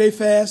our 20-day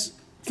fast.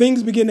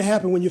 Things begin to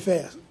happen when you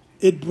fast.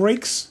 It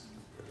breaks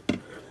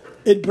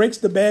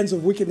the bands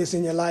of wickedness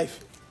in your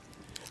life.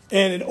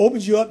 And it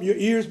opens you up. Your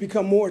ears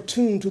become more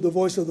attuned to the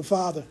voice of the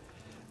Father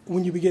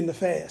when you begin to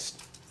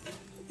fast.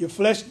 Your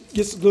flesh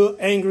gets a little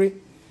angry,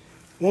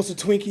 wants a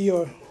Twinkie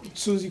or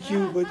Suzy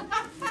Q, but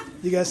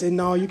you got to say,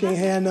 no, you can't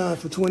have none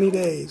for 20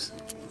 days.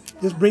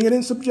 Just bring it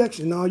in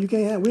subjection. No, you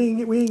can't have. We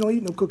ain't going to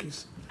eat no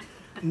cookies.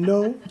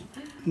 No.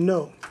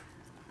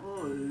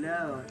 Oh,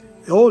 Lord.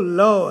 Oh,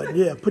 Lord.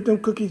 Yeah, put them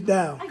cookies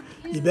down.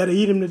 You better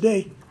eat them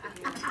today.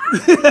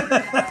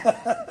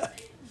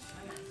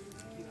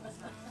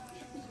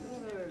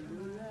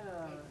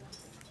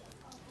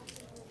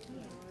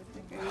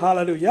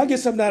 Hallelujah. Y'all get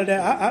something out of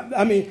that.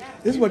 I mean,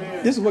 this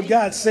is what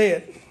God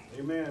said.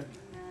 Amen.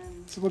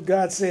 This is what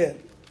God said.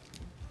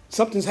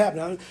 Something's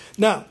happening.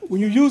 Now,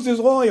 when you use this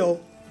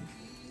oil,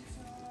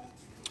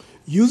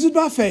 use it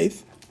by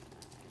faith.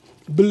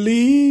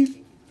 Believe.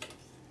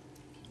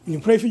 You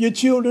can pray for your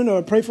children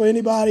or pray for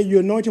anybody.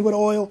 You're anointed with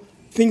oil.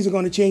 Things are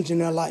going to change in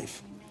their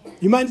life.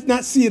 You might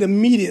not see it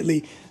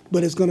immediately,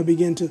 but it's going to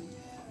begin to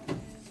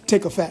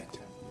take effect.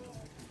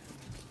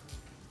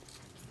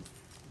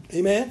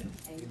 Amen?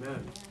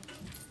 Amen.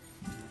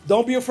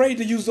 Don't be afraid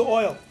to use the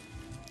oil.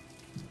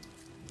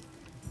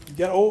 You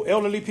got old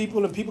elderly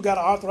people and people got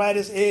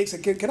arthritis, aches.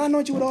 Can I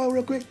anoint you with oil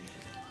real quick?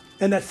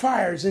 And that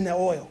fire is in that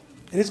oil.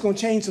 And it's going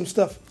to change some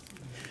stuff.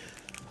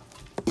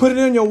 Put it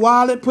in your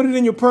wallet. Put it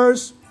in your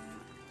purse.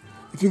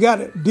 If you got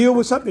to deal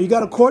with something, you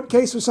got a court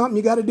case or something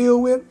you got to deal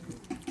with,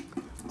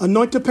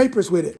 anoint the papers with it.